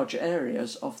large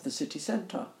areas of the city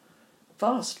centre.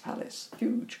 Vast palace,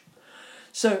 huge.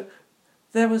 So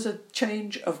there was a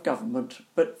change of government,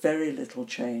 but very little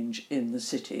change in the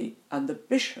city, and the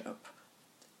bishop,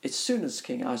 as soon as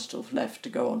King Aistulf left to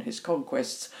go on his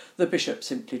conquests, the bishop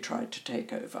simply tried to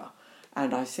take over.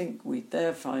 And I think we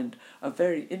there find a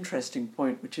very interesting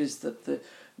point, which is that the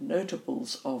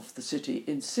notables of the city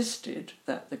insisted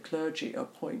that the clergy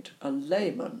appoint a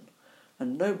layman, a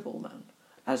nobleman,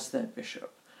 as their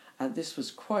bishop. And this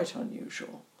was quite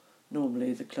unusual.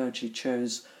 Normally the clergy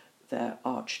chose their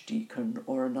archdeacon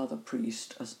or another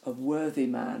priest as a worthy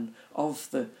man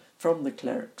from the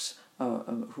clerics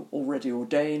who already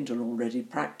ordained and already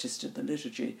practised in the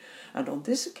liturgy. And on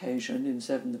this occasion, in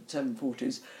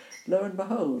 740s, lo and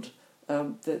behold,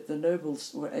 the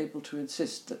nobles were able to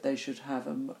insist that they should have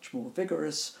a much more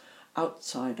vigorous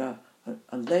outsider,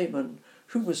 a layman,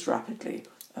 who was rapidly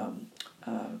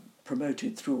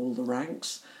promoted through all the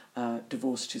ranks,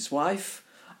 divorced his wife,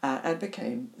 and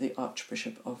became the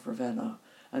Archbishop of Ravenna.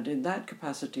 And in that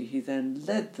capacity he then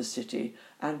led the city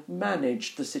and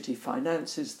managed the city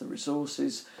finances, the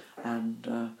resources,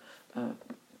 and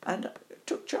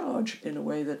took charge in a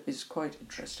way that is quite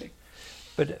interesting.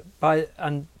 But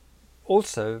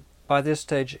also by this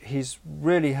stage he's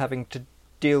really having to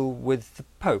deal with the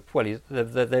Pope. Well,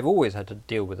 they've always had to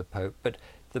deal with the Pope, but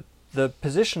the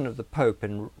position of the Pope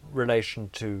in relation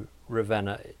to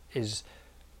Ravenna is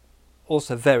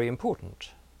also very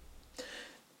important.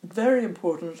 Very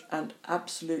important, and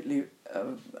absolutely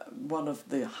one of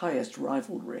the highest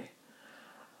rivalry.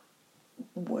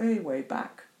 Way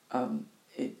back in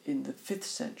the 5th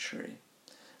century,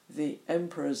 the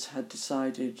emperors had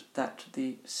decided that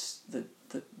the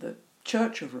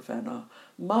Church of Ravenna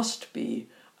must be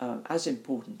as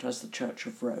important as the Church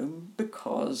of Rome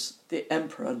because the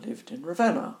emperor lived in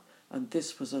Ravenna, and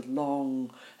this was a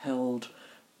long-held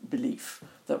belief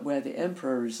that where the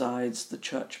emperor resides, the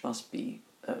church must be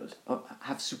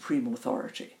have supreme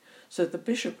authority. So the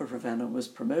Bishop of Ravenna was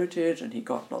promoted, and he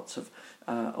got lots of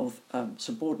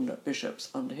subordinate bishops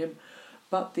under him,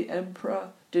 but the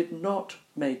emperor did not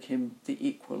make him the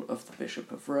equal of the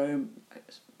Bishop of Rome.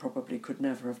 Probably could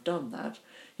never have done that.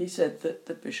 He said that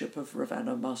the Bishop of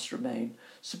Ravenna must remain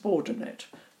subordinate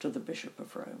to the Bishop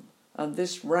of Rome. And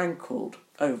this rankled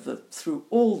through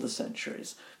all the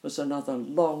centuries, was another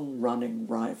long-running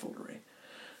rivalry.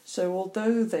 So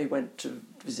although they went to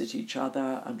visit each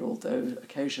other, and although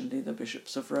occasionally the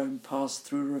bishops of Rome passed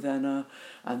through Ravenna,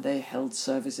 and they held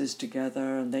services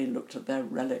together, and they looked at their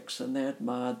relics, and they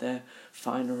admired their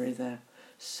finery, their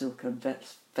silken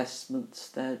vestments,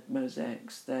 their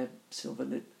mosaics, their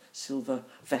silver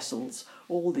vessels,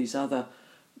 all these other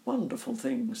wonderful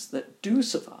things that do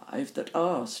survive, that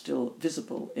are still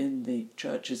visible in the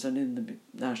churches and in the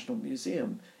National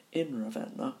Museum in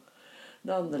Ravenna.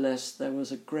 Nonetheless, there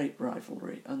was a great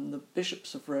rivalry, and the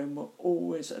bishops of Rome were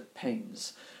always at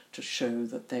pains to show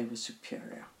that they were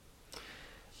superior.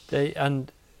 They,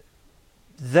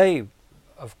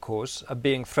 of course, are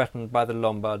being threatened by the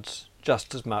Lombards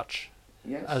just as much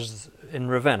Yes. as in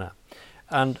Ravenna.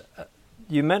 And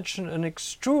you mention an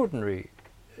extraordinary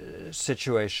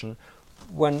situation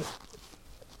when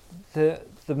the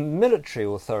military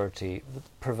authority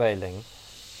prevailing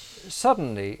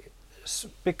suddenly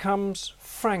becomes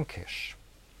Frankish.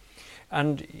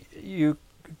 And you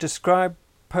describe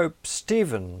Pope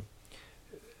Stephen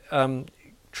going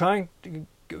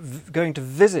to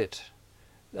visit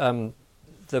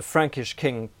the Frankish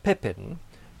king Pippin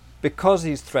because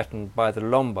he's threatened by the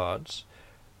Lombards,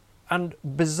 and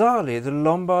bizarrely the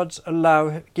Lombards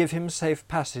give him safe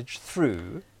passage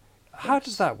through. How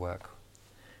does that work?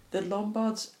 The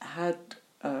Lombards had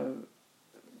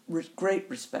great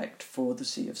respect for the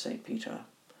See of St. Peter,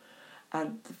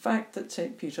 and the fact that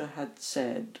St. Peter had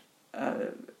said,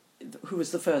 who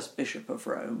was the first bishop of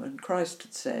Rome, and Christ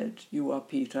had said, "You are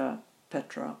Peter,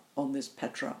 Petra, on this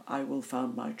Petra I will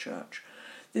found my church."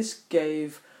 This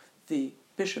gave the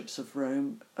bishops of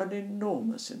Rome an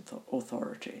enormous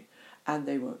authority, and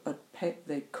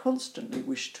they constantly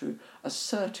wished to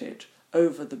assert it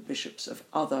over the bishops of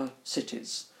other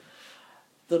cities.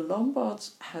 The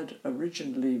Lombards had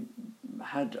originally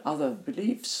had other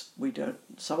beliefs.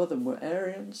 Some of them were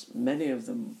Arians, many of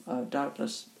them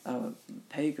doubtless had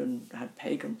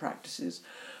pagan practices,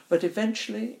 but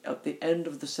eventually, at the end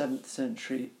of the 7th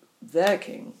century, their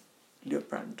king,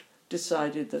 Liutprand,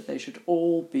 decided that they should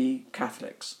all be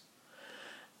Catholics.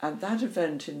 And that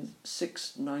event in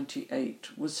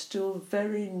 698 was still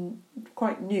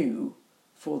quite new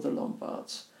for the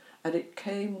Lombards, and it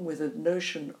came with a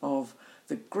notion of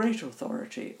the great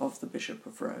authority of the Bishop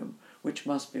of Rome, which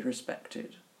must be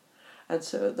respected. And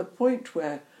so at the point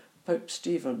where Pope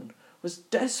Stephen was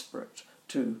desperate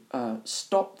to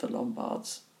stop the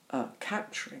Lombards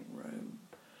capturing Rome,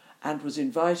 and was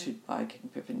invited by King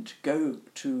Pippin to go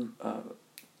to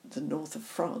the north of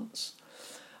France,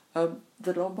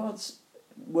 the Lombards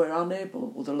were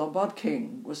unable, or the Lombard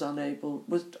king was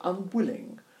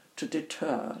unwilling to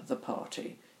deter the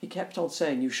party. He kept on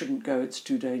saying, "You shouldn't go, it's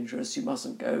too dangerous, you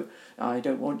mustn't go, I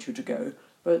don't want you to go."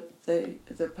 But the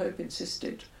Pope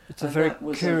insisted. That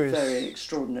was a very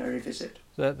extraordinary visit.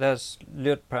 There's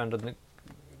Liutprand and the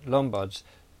Lombards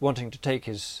wanting to take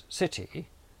his city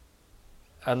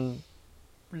and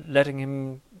letting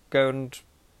him go and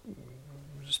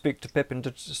speak to Pippin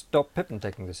to stop Pippin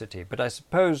taking the city. But I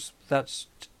suppose that's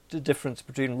the difference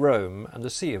between Rome and the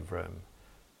See of Rome.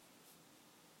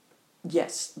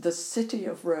 Yes, the city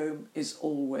of Rome is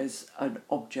always an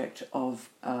object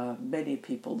of many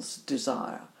people's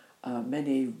desire.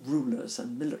 Many rulers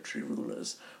and military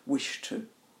rulers wish to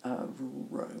rule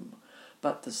Rome.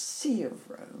 But the See of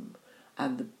Rome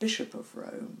and the Bishop of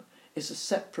Rome is a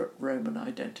separate Roman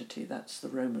identity. That's the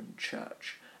Roman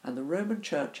Church. And the Roman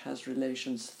Church has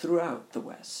relations throughout the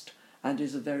West and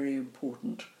is a very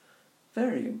important,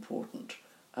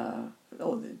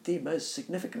 or the most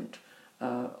significant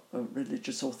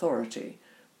religious authority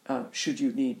should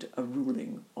you need a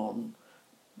ruling on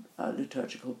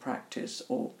liturgical practice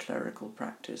or clerical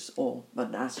practice or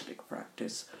monastic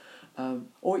practice,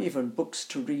 or even books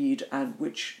to read and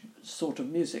which sort of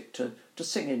music to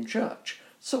sing in church.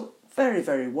 So very,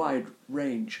 very wide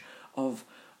range of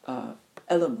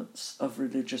elements of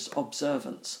religious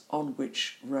observance on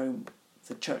which Rome,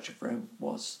 the Church of Rome,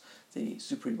 was the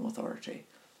supreme authority.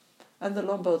 And the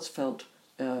Lombards felt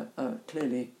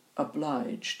clearly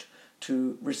obliged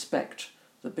to respect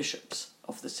the bishops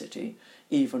of the city,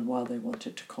 even while they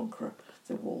wanted to conquer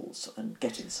the walls and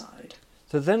get inside.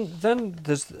 So then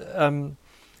there's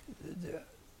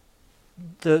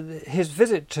his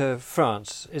visit to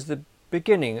France is the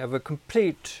beginning of a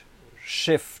complete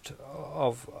shift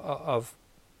of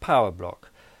power block.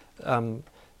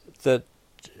 That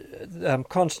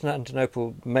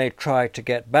Constantinople may try to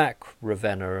get back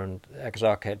Ravenna and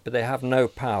Exarchate, but they have no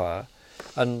power,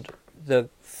 and the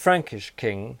Frankish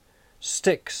king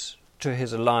sticks to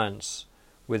his alliance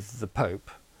with the Pope,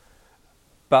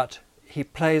 but he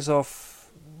plays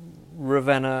off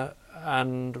Ravenna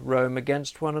and Rome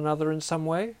against one another in some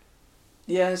way?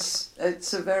 Yes,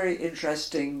 it's a very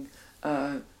interesting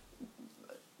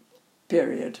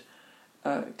period.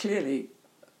 Clearly,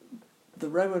 the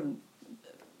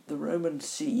Roman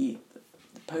see,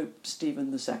 the Pope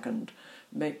Stephen II,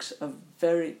 makes a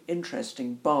very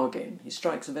interesting bargain. He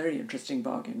strikes a very interesting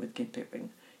bargain with King Pippin.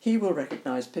 He will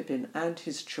recognise Pippin and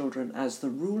his children as the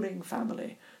ruling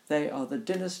family. They are the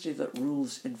dynasty that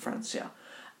rules in Francia.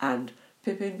 And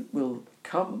Pippin will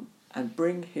come and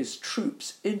bring his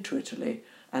troops into Italy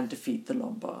and defeat the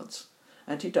Lombards.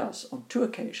 And he does on 2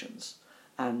 occasions.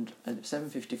 And in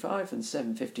 755 and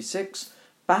 756,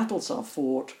 battles are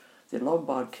fought. The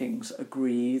Lombard kings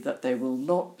agree that they will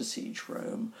not besiege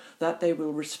Rome, that they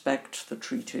will respect the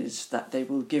treaties, that they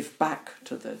will give back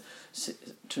to the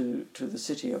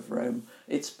city of Rome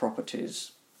its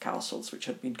properties, castles which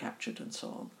had been captured and so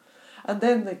on. And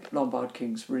then the Lombard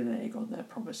kings renege on their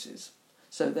promises.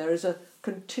 So there is a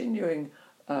continuing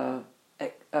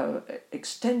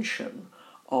extension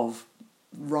of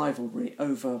rivalry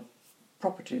over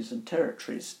properties and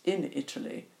territories in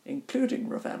Italy, including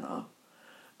Ravenna,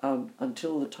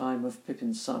 until the time of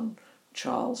Pippin's son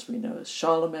Charles, we know as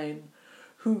Charlemagne,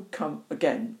 who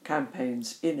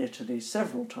campaigns in Italy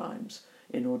several times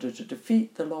in order to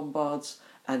defeat the Lombards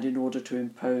and in order to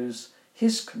impose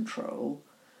his control.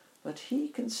 But he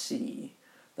can see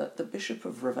that the Bishop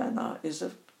of Ravenna is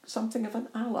something of an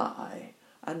ally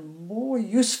and more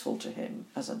useful to him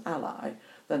as an ally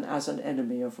than as an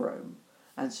enemy of Rome.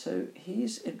 And so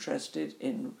he's interested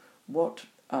in what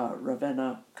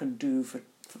Ravenna can do for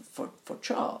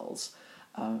Charles,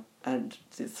 and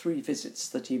the 3 visits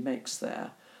that he makes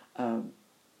there,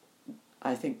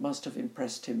 I think must have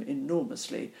impressed him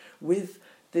enormously, with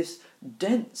this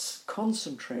dense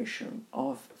concentration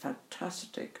of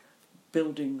fantastic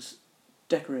buildings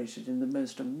decorated in the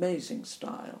most amazing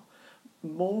style,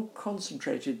 more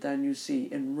concentrated than you see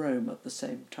in Rome at the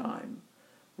same time.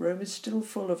 Rome is still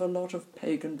full of a lot of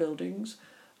pagan buildings.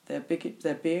 They're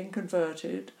being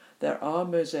converted. There are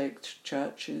mosaic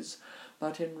churches,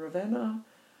 but in Ravenna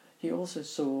he also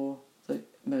saw the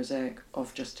mosaic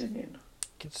of Justinian.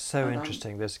 It's so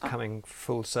interesting, this coming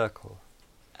full circle.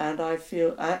 And I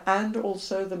feel, and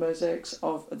also the mosaics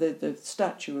of the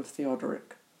statue of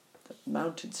Theodoric, the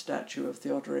mounted statue of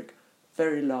Theodoric,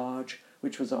 very large,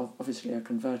 which was obviously a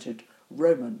converted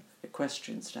Roman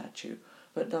equestrian statue,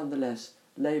 but nonetheless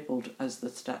labelled as the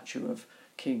statue of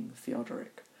King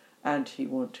Theodoric. And he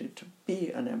wanted to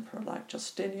be an emperor like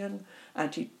Justinian,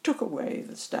 and he took away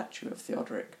the statue of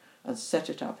Theodoric and set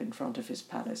it up in front of his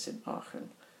palace in Aachen.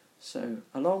 So,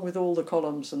 along with all the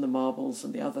columns and the marbles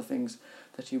and the other things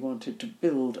that he wanted to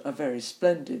build a very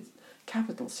splendid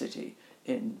capital city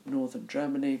in northern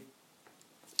Germany,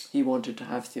 he wanted to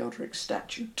have Theodoric's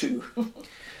statue too.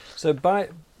 So by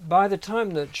the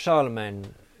time that Charlemagne's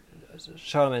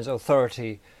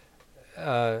authority,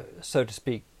 so to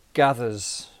speak,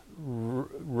 gathers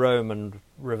Rome and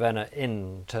Ravenna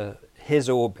into his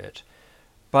orbit,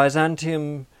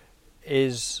 Byzantium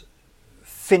is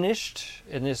finished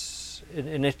in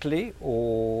Italy,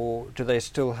 or do they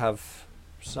still have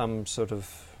some sort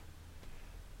of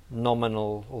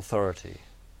nominal authority?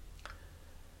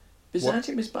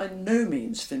 Byzantium is by no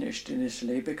means finished in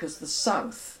Italy, because the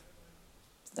south,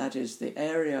 that is the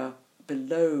area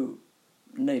below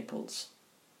Naples,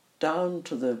 down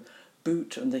to the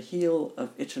boot and the heel of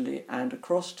Italy and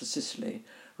across to Sicily,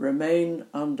 remain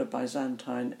under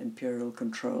Byzantine imperial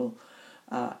control.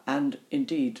 And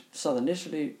indeed, southern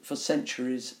Italy, for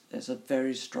centuries, there's a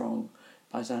very strong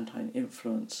Byzantine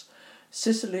influence.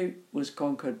 Sicily was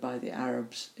conquered by the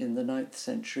Arabs in the 9th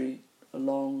century, a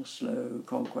long, slow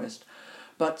conquest.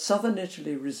 But southern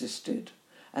Italy resisted,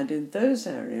 and in those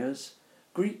areas,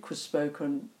 Greek was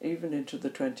spoken even into the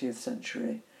 20th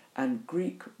century, and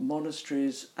Greek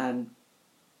monasteries and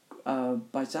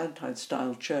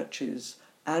Byzantine-style churches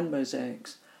and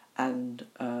mosaics and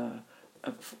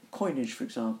coinage, for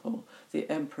example. The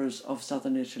emperors of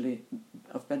southern Italy,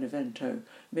 of Benevento,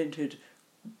 minted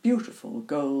beautiful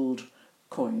gold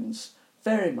coins,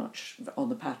 very much on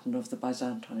the pattern of the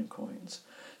Byzantine coins.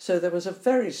 So there was a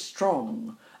very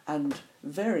strong and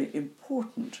very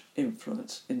important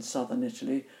influence in southern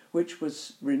Italy, which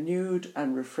was renewed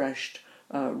and refreshed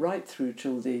right through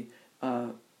till the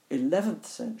 11th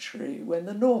century when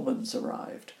the Normans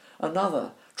arrived,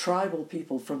 another tribal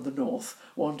people from the north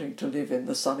wanting to live in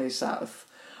the sunny south.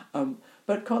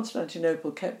 But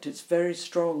Constantinople kept its very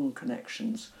strong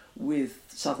connections with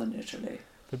southern Italy.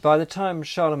 But by the time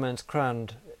Charlemagne's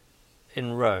crowned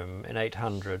in Rome in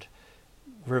 800,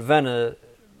 Ravenna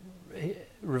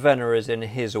is in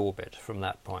his orbit from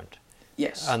that point.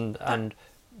 Yes. And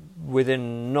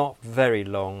within not very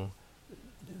long,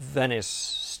 Venice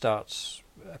starts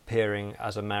appearing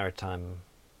as a maritime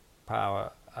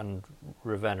power, and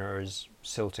Ravenna is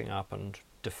silting up and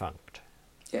defunct.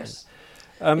 Yes.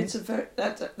 It's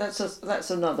that's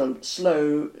another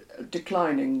slow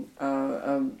declining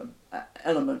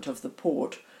element of the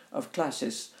port of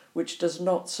Classis, which does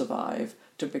not survive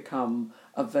to become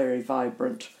a very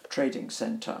vibrant trading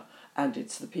centre. And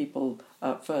it's the people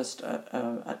first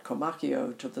at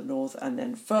Comacchio to the north, and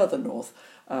then further north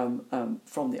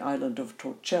from the island of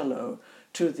Torcello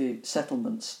to the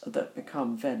settlements that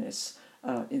become Venice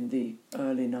in the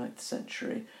early 9th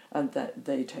century, and that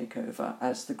they take over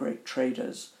as the great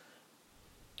traders.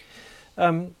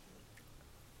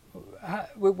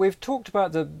 We've talked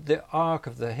about the arc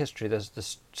of the history, there's the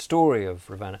story of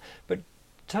Ravenna, but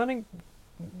turning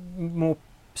more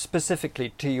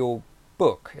specifically to your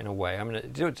book in a way, I mean,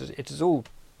 it is all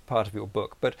part of your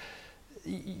book, but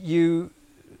you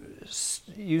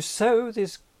sew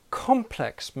this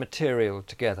complex material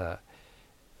together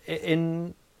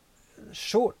in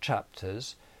short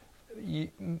chapters,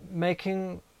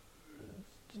 making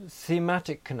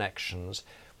thematic connections,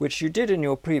 which you did in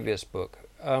your previous book,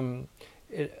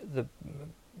 the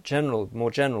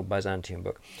more general Byzantium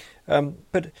book.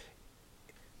 But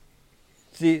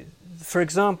for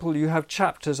example, you have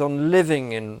chapters on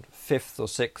living in 5th or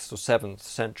 6th or 7th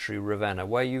century Ravenna,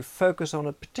 where you focus on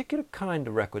a particular kind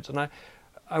of records. And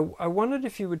I wondered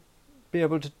if you would be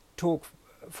able to talk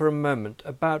for a moment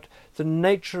about the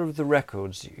nature of the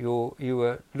records you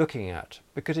were looking at,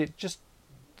 because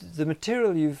the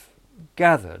material you've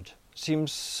gathered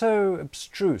seems so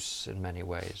abstruse in many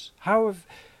ways.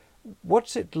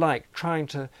 What's it like trying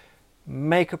to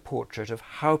make a portrait of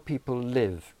how people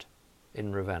lived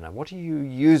in Ravenna? What are you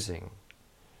using?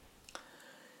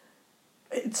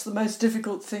 It's the most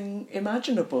difficult thing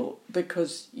imaginable,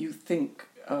 because you think,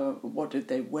 what did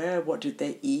they wear? What did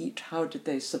they eat? How did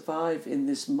they survive in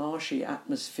this marshy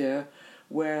atmosphere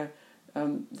where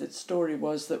the story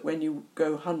was that when you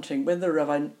go hunting, when the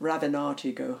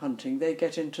Ravenati go hunting, they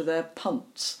get into their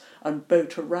punts and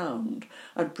boat around,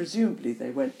 and presumably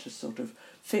they went to sort of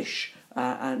fish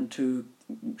and to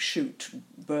shoot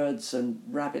birds and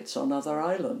rabbits on other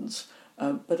islands.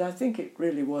 But I think it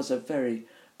really was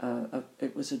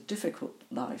it was a difficult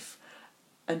life,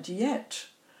 and yet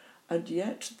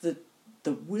the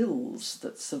wills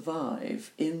that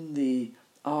survive in the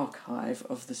archive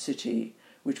of the city,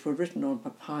 which were written on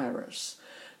papyrus,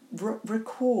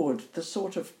 record the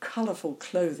sort of colourful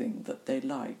clothing that they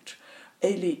liked.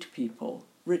 Elite people,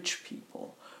 rich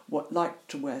people, liked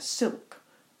to wear silk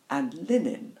and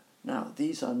linen. Now,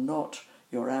 these are not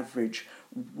your average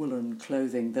woolen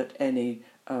clothing that any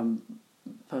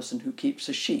person who keeps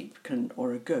a sheep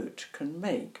or a goat can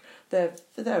make. They're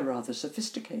rather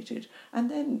sophisticated,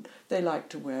 and then they like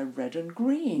to wear red and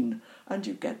green, and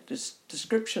you get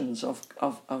descriptions of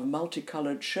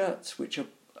multicoloured shirts, which are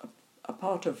a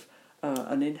part of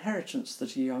an inheritance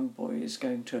that a young boy is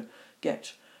going to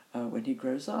get when he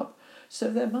grows up.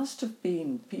 So there must have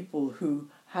been people who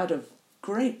had a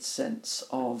great sense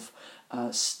of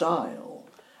style,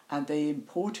 and they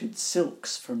imported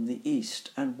silks from the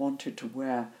East and wanted to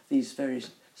wear these very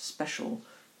special,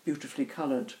 beautifully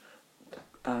coloured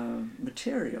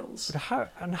materials.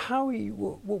 But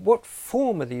what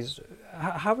form are these?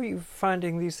 How are you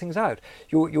finding these things out?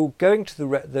 You're going to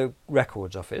the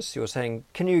records office. You're saying,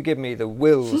 "Can you give me the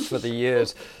wills for the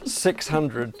years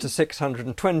 600 to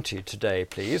 620 today,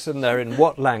 please?" And they're in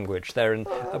what language? They're in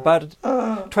about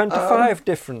 25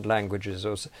 different languages,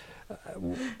 or.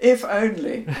 If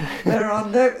only. There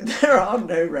are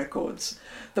no records.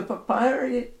 The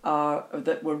papyri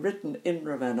that were written in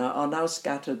Ravenna are now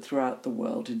scattered throughout the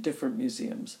world in different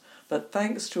museums. But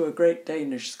thanks to a great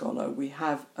Danish scholar, we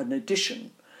have an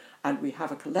edition, and we have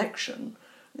a collection.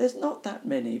 There's not that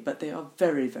many, but they are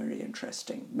very, very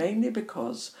interesting, mainly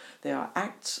because they are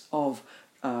acts of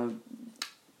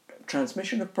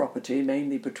transmission of property,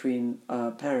 mainly between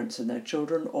parents and their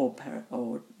children, or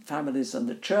families and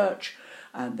the church,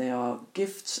 and they are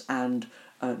gifts and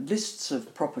lists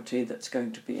of property that's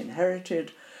going to be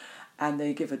inherited, and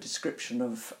they give a description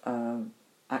of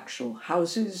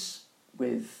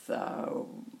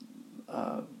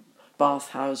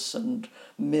bathhouse and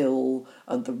mill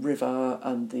and the river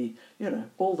and the,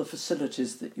 all the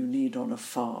facilities that you need on a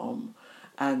farm,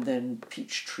 and then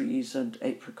peach trees and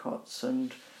apricots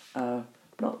and,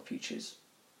 not peaches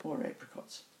or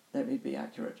apricots, let me be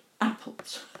accurate,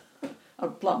 apples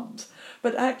and plums.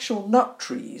 But actual nut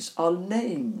trees are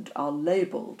named, are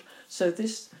labelled. So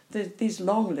these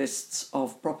long lists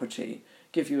of property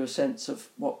give you a sense of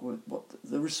what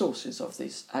the resources of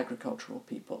these agricultural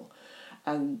people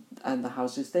and the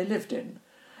houses they lived in.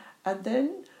 And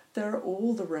then there are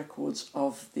all the records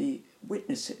of the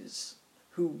witnesses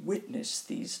who witness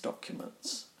these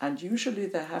documents. And usually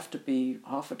there have to be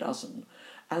half a dozen,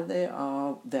 and they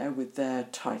are there with their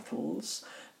titles,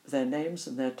 their names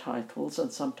and their titles,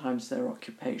 and sometimes their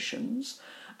occupations.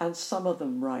 And some of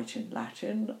them write in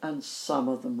Latin, and some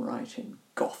of them write in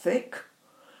Gothic,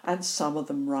 and some of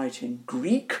them write in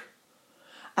Greek,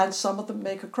 and some of them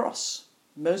make a cross.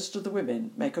 Most of the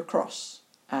women make a cross,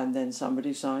 and then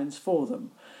somebody signs for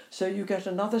them. So you get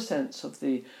another sense of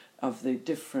the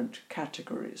different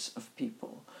categories of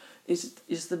people.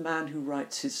 Is the man who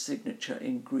writes his signature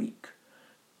in Greek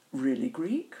really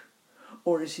Greek,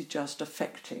 or is he just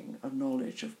affecting a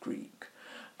knowledge of Greek?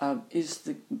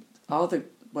 The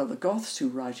Goths who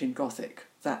write in Gothic,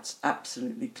 that's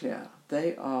absolutely clear.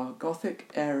 They are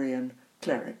Gothic Arian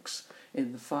clerics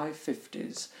in the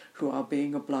 550s who are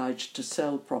being obliged to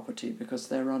sell property because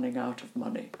they're running out of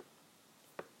money.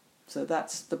 So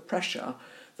that's the pressure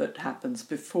that happens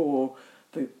before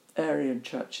the Arian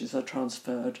churches are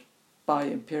transferred by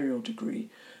imperial decree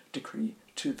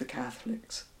to the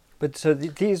Catholics. But so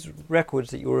these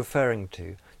records that you're referring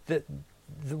to,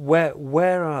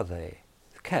 where are they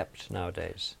kept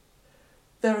nowadays?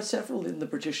 There are several in the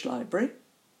British Library.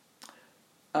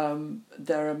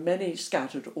 There are many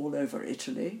scattered all over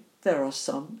Italy. There are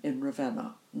some in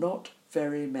Ravenna, not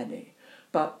very many.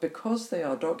 But because they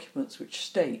are documents which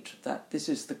state that this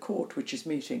is the court which is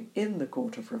meeting in the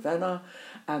court of Ravenna,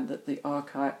 and that the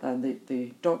archive and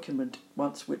the document,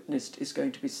 once witnessed, is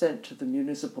going to be sent to the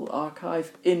municipal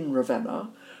archive in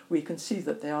Ravenna, we can see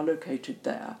that they are located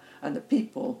there. And the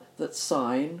people that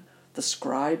sign, the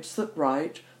scribes that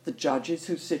write, the judges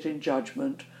who sit in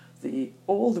judgment,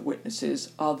 all the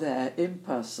witnesses are there in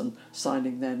person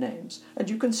signing their names. And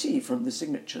you can see from the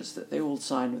signatures that they all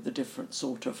sign with a different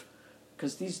sort of,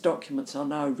 because these documents are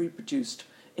now reproduced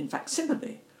in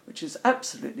facsimile, which is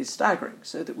absolutely staggering,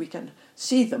 so that we can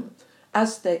see them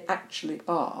as they actually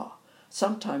are.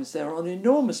 Sometimes they're on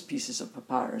enormous pieces of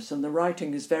papyrus and the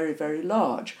writing is very, very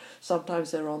large. Sometimes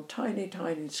they're on tiny,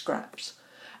 tiny scraps.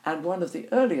 And one of the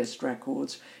earliest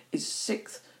records is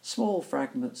 6 small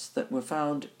fragments that were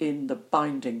found in the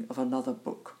binding of another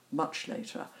book much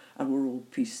later and were all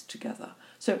pieced together.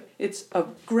 So it's a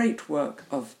great work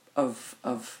of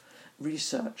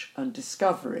research and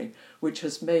discovery which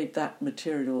has made that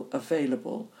material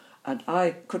available, and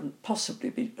I couldn't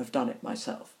possibly have done it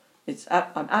myself.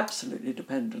 I'm absolutely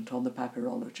dependent on the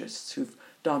papyrologists who've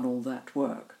done all that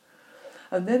work.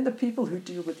 And then the people who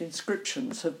deal with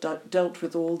inscriptions have dealt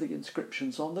with all the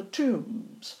inscriptions on the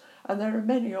tombs, and there are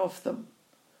many of them.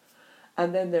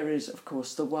 And then there is, of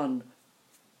course, the one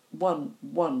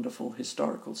wonderful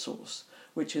historical source,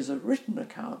 which is a written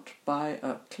account by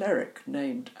a cleric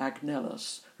named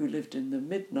Agnellus, who lived in the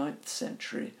mid-9th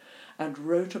century and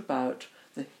wrote about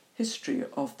the history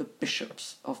of the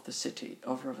bishops of the city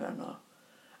of Ravenna.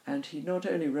 And he not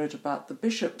only wrote about the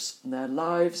bishops and their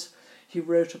lives, he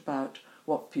wrote about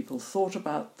what people thought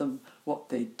about them, what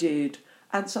they did,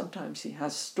 and sometimes he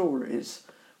has stories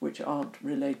which aren't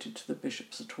related to the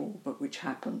bishops at all, but which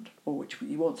happened, or which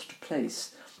he wants to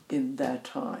place in their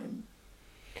time.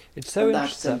 It's so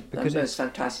interesting because it's a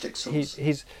fantastic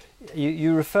source.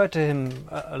 You refer to him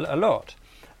a lot,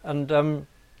 and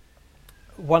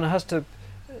one has to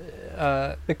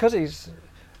because he's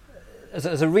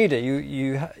as a reader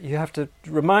you have to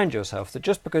remind yourself that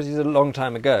just because he's a long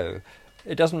time ago,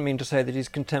 it doesn't mean to say that he's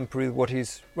contemporary with what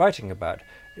he's writing about.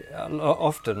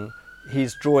 Often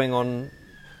he's drawing on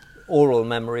oral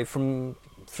memory from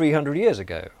 300 years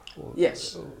ago.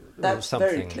 Yes, that's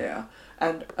very clear.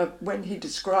 And when he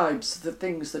describes the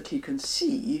things that he can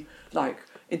see, like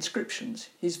inscriptions,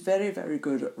 he's very, very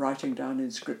good at writing down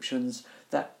inscriptions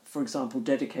that, for example,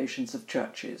 dedications of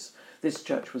churches. This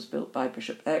church was built by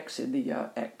Bishop X in the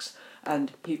year X,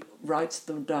 and he writes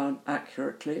them down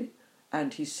accurately,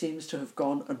 and he seems to have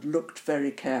gone and looked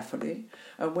very carefully.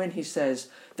 And when he says,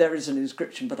 there is an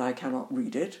inscription but I cannot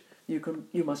read it,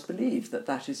 you must believe that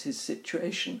that is his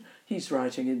situation. He's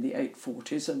writing in the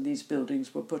 840s, and these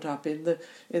buildings were put up in the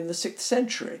 6th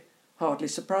century. Hardly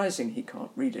surprising he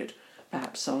can't read it.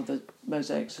 perhaps some of the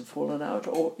mosaics have fallen out,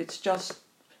 or it's just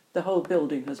the whole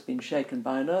building has been shaken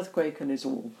by an earthquake and is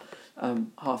all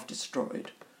half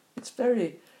destroyed. It's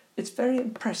very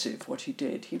impressive what he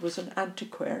did. He was an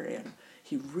antiquarian.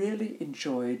 He really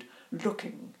enjoyed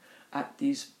looking at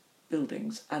these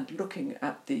buildings and looking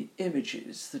at the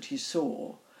images that he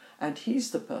saw. And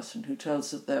he's the person who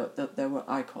tells that there were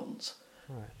icons.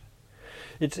 Right.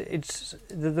 It's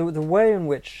the way in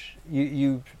which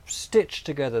you stitch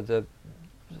together the.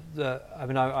 I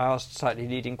mean, I asked slightly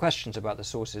leading questions about the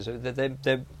sources.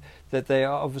 That they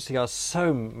obviously are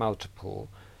so multiple,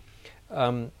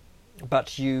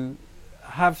 but you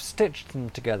have stitched them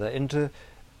together into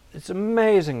this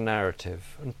amazing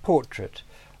narrative and portrait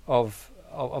of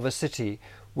a city,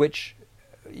 which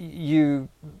you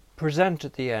present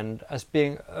at the end as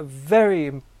being a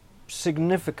very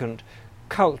significant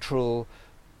cultural.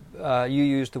 You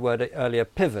used the word earlier,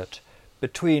 pivot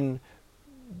between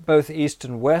both East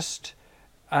and West,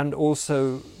 and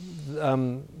also,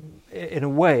 in a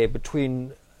way,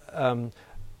 between the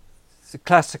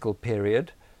classical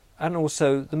period and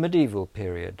also the medieval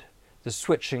period. The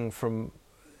switching from,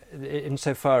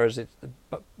 insofar as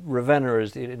Ravenna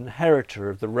is the inheritor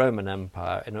of the Roman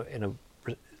Empire in a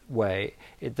way,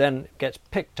 it then gets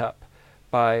picked up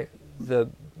by the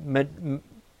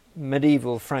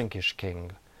medieval Frankish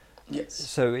king. Yes.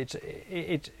 So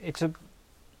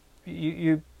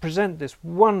you present this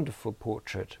wonderful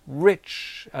portrait,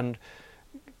 rich and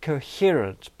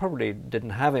coherent. Probably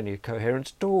didn't have any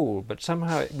coherence at all, but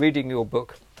somehow reading your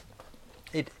book,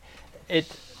 it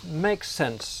makes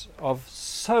sense of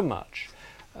so much,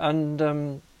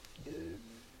 and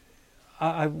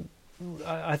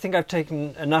I think I've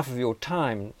taken enough of your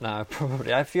time now.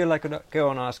 Probably I feel like I could go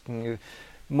on asking you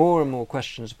more and more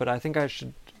questions, but I think I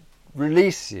should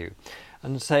release you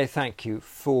and say thank you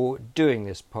for doing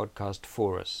this podcast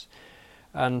for us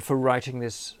and for writing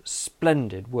this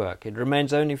splendid work. It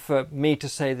remains only for me to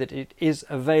say that it is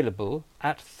available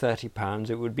at £30.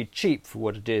 It would be cheap for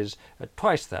what it is at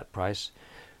twice that price,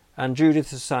 and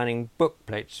Judith is signing book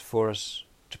plates for us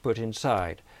to put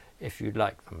inside if you'd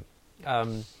like them.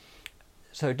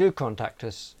 So do contact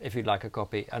us if you'd like a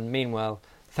copy, and meanwhile,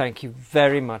 thank you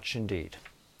very much indeed.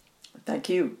 Thank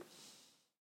you.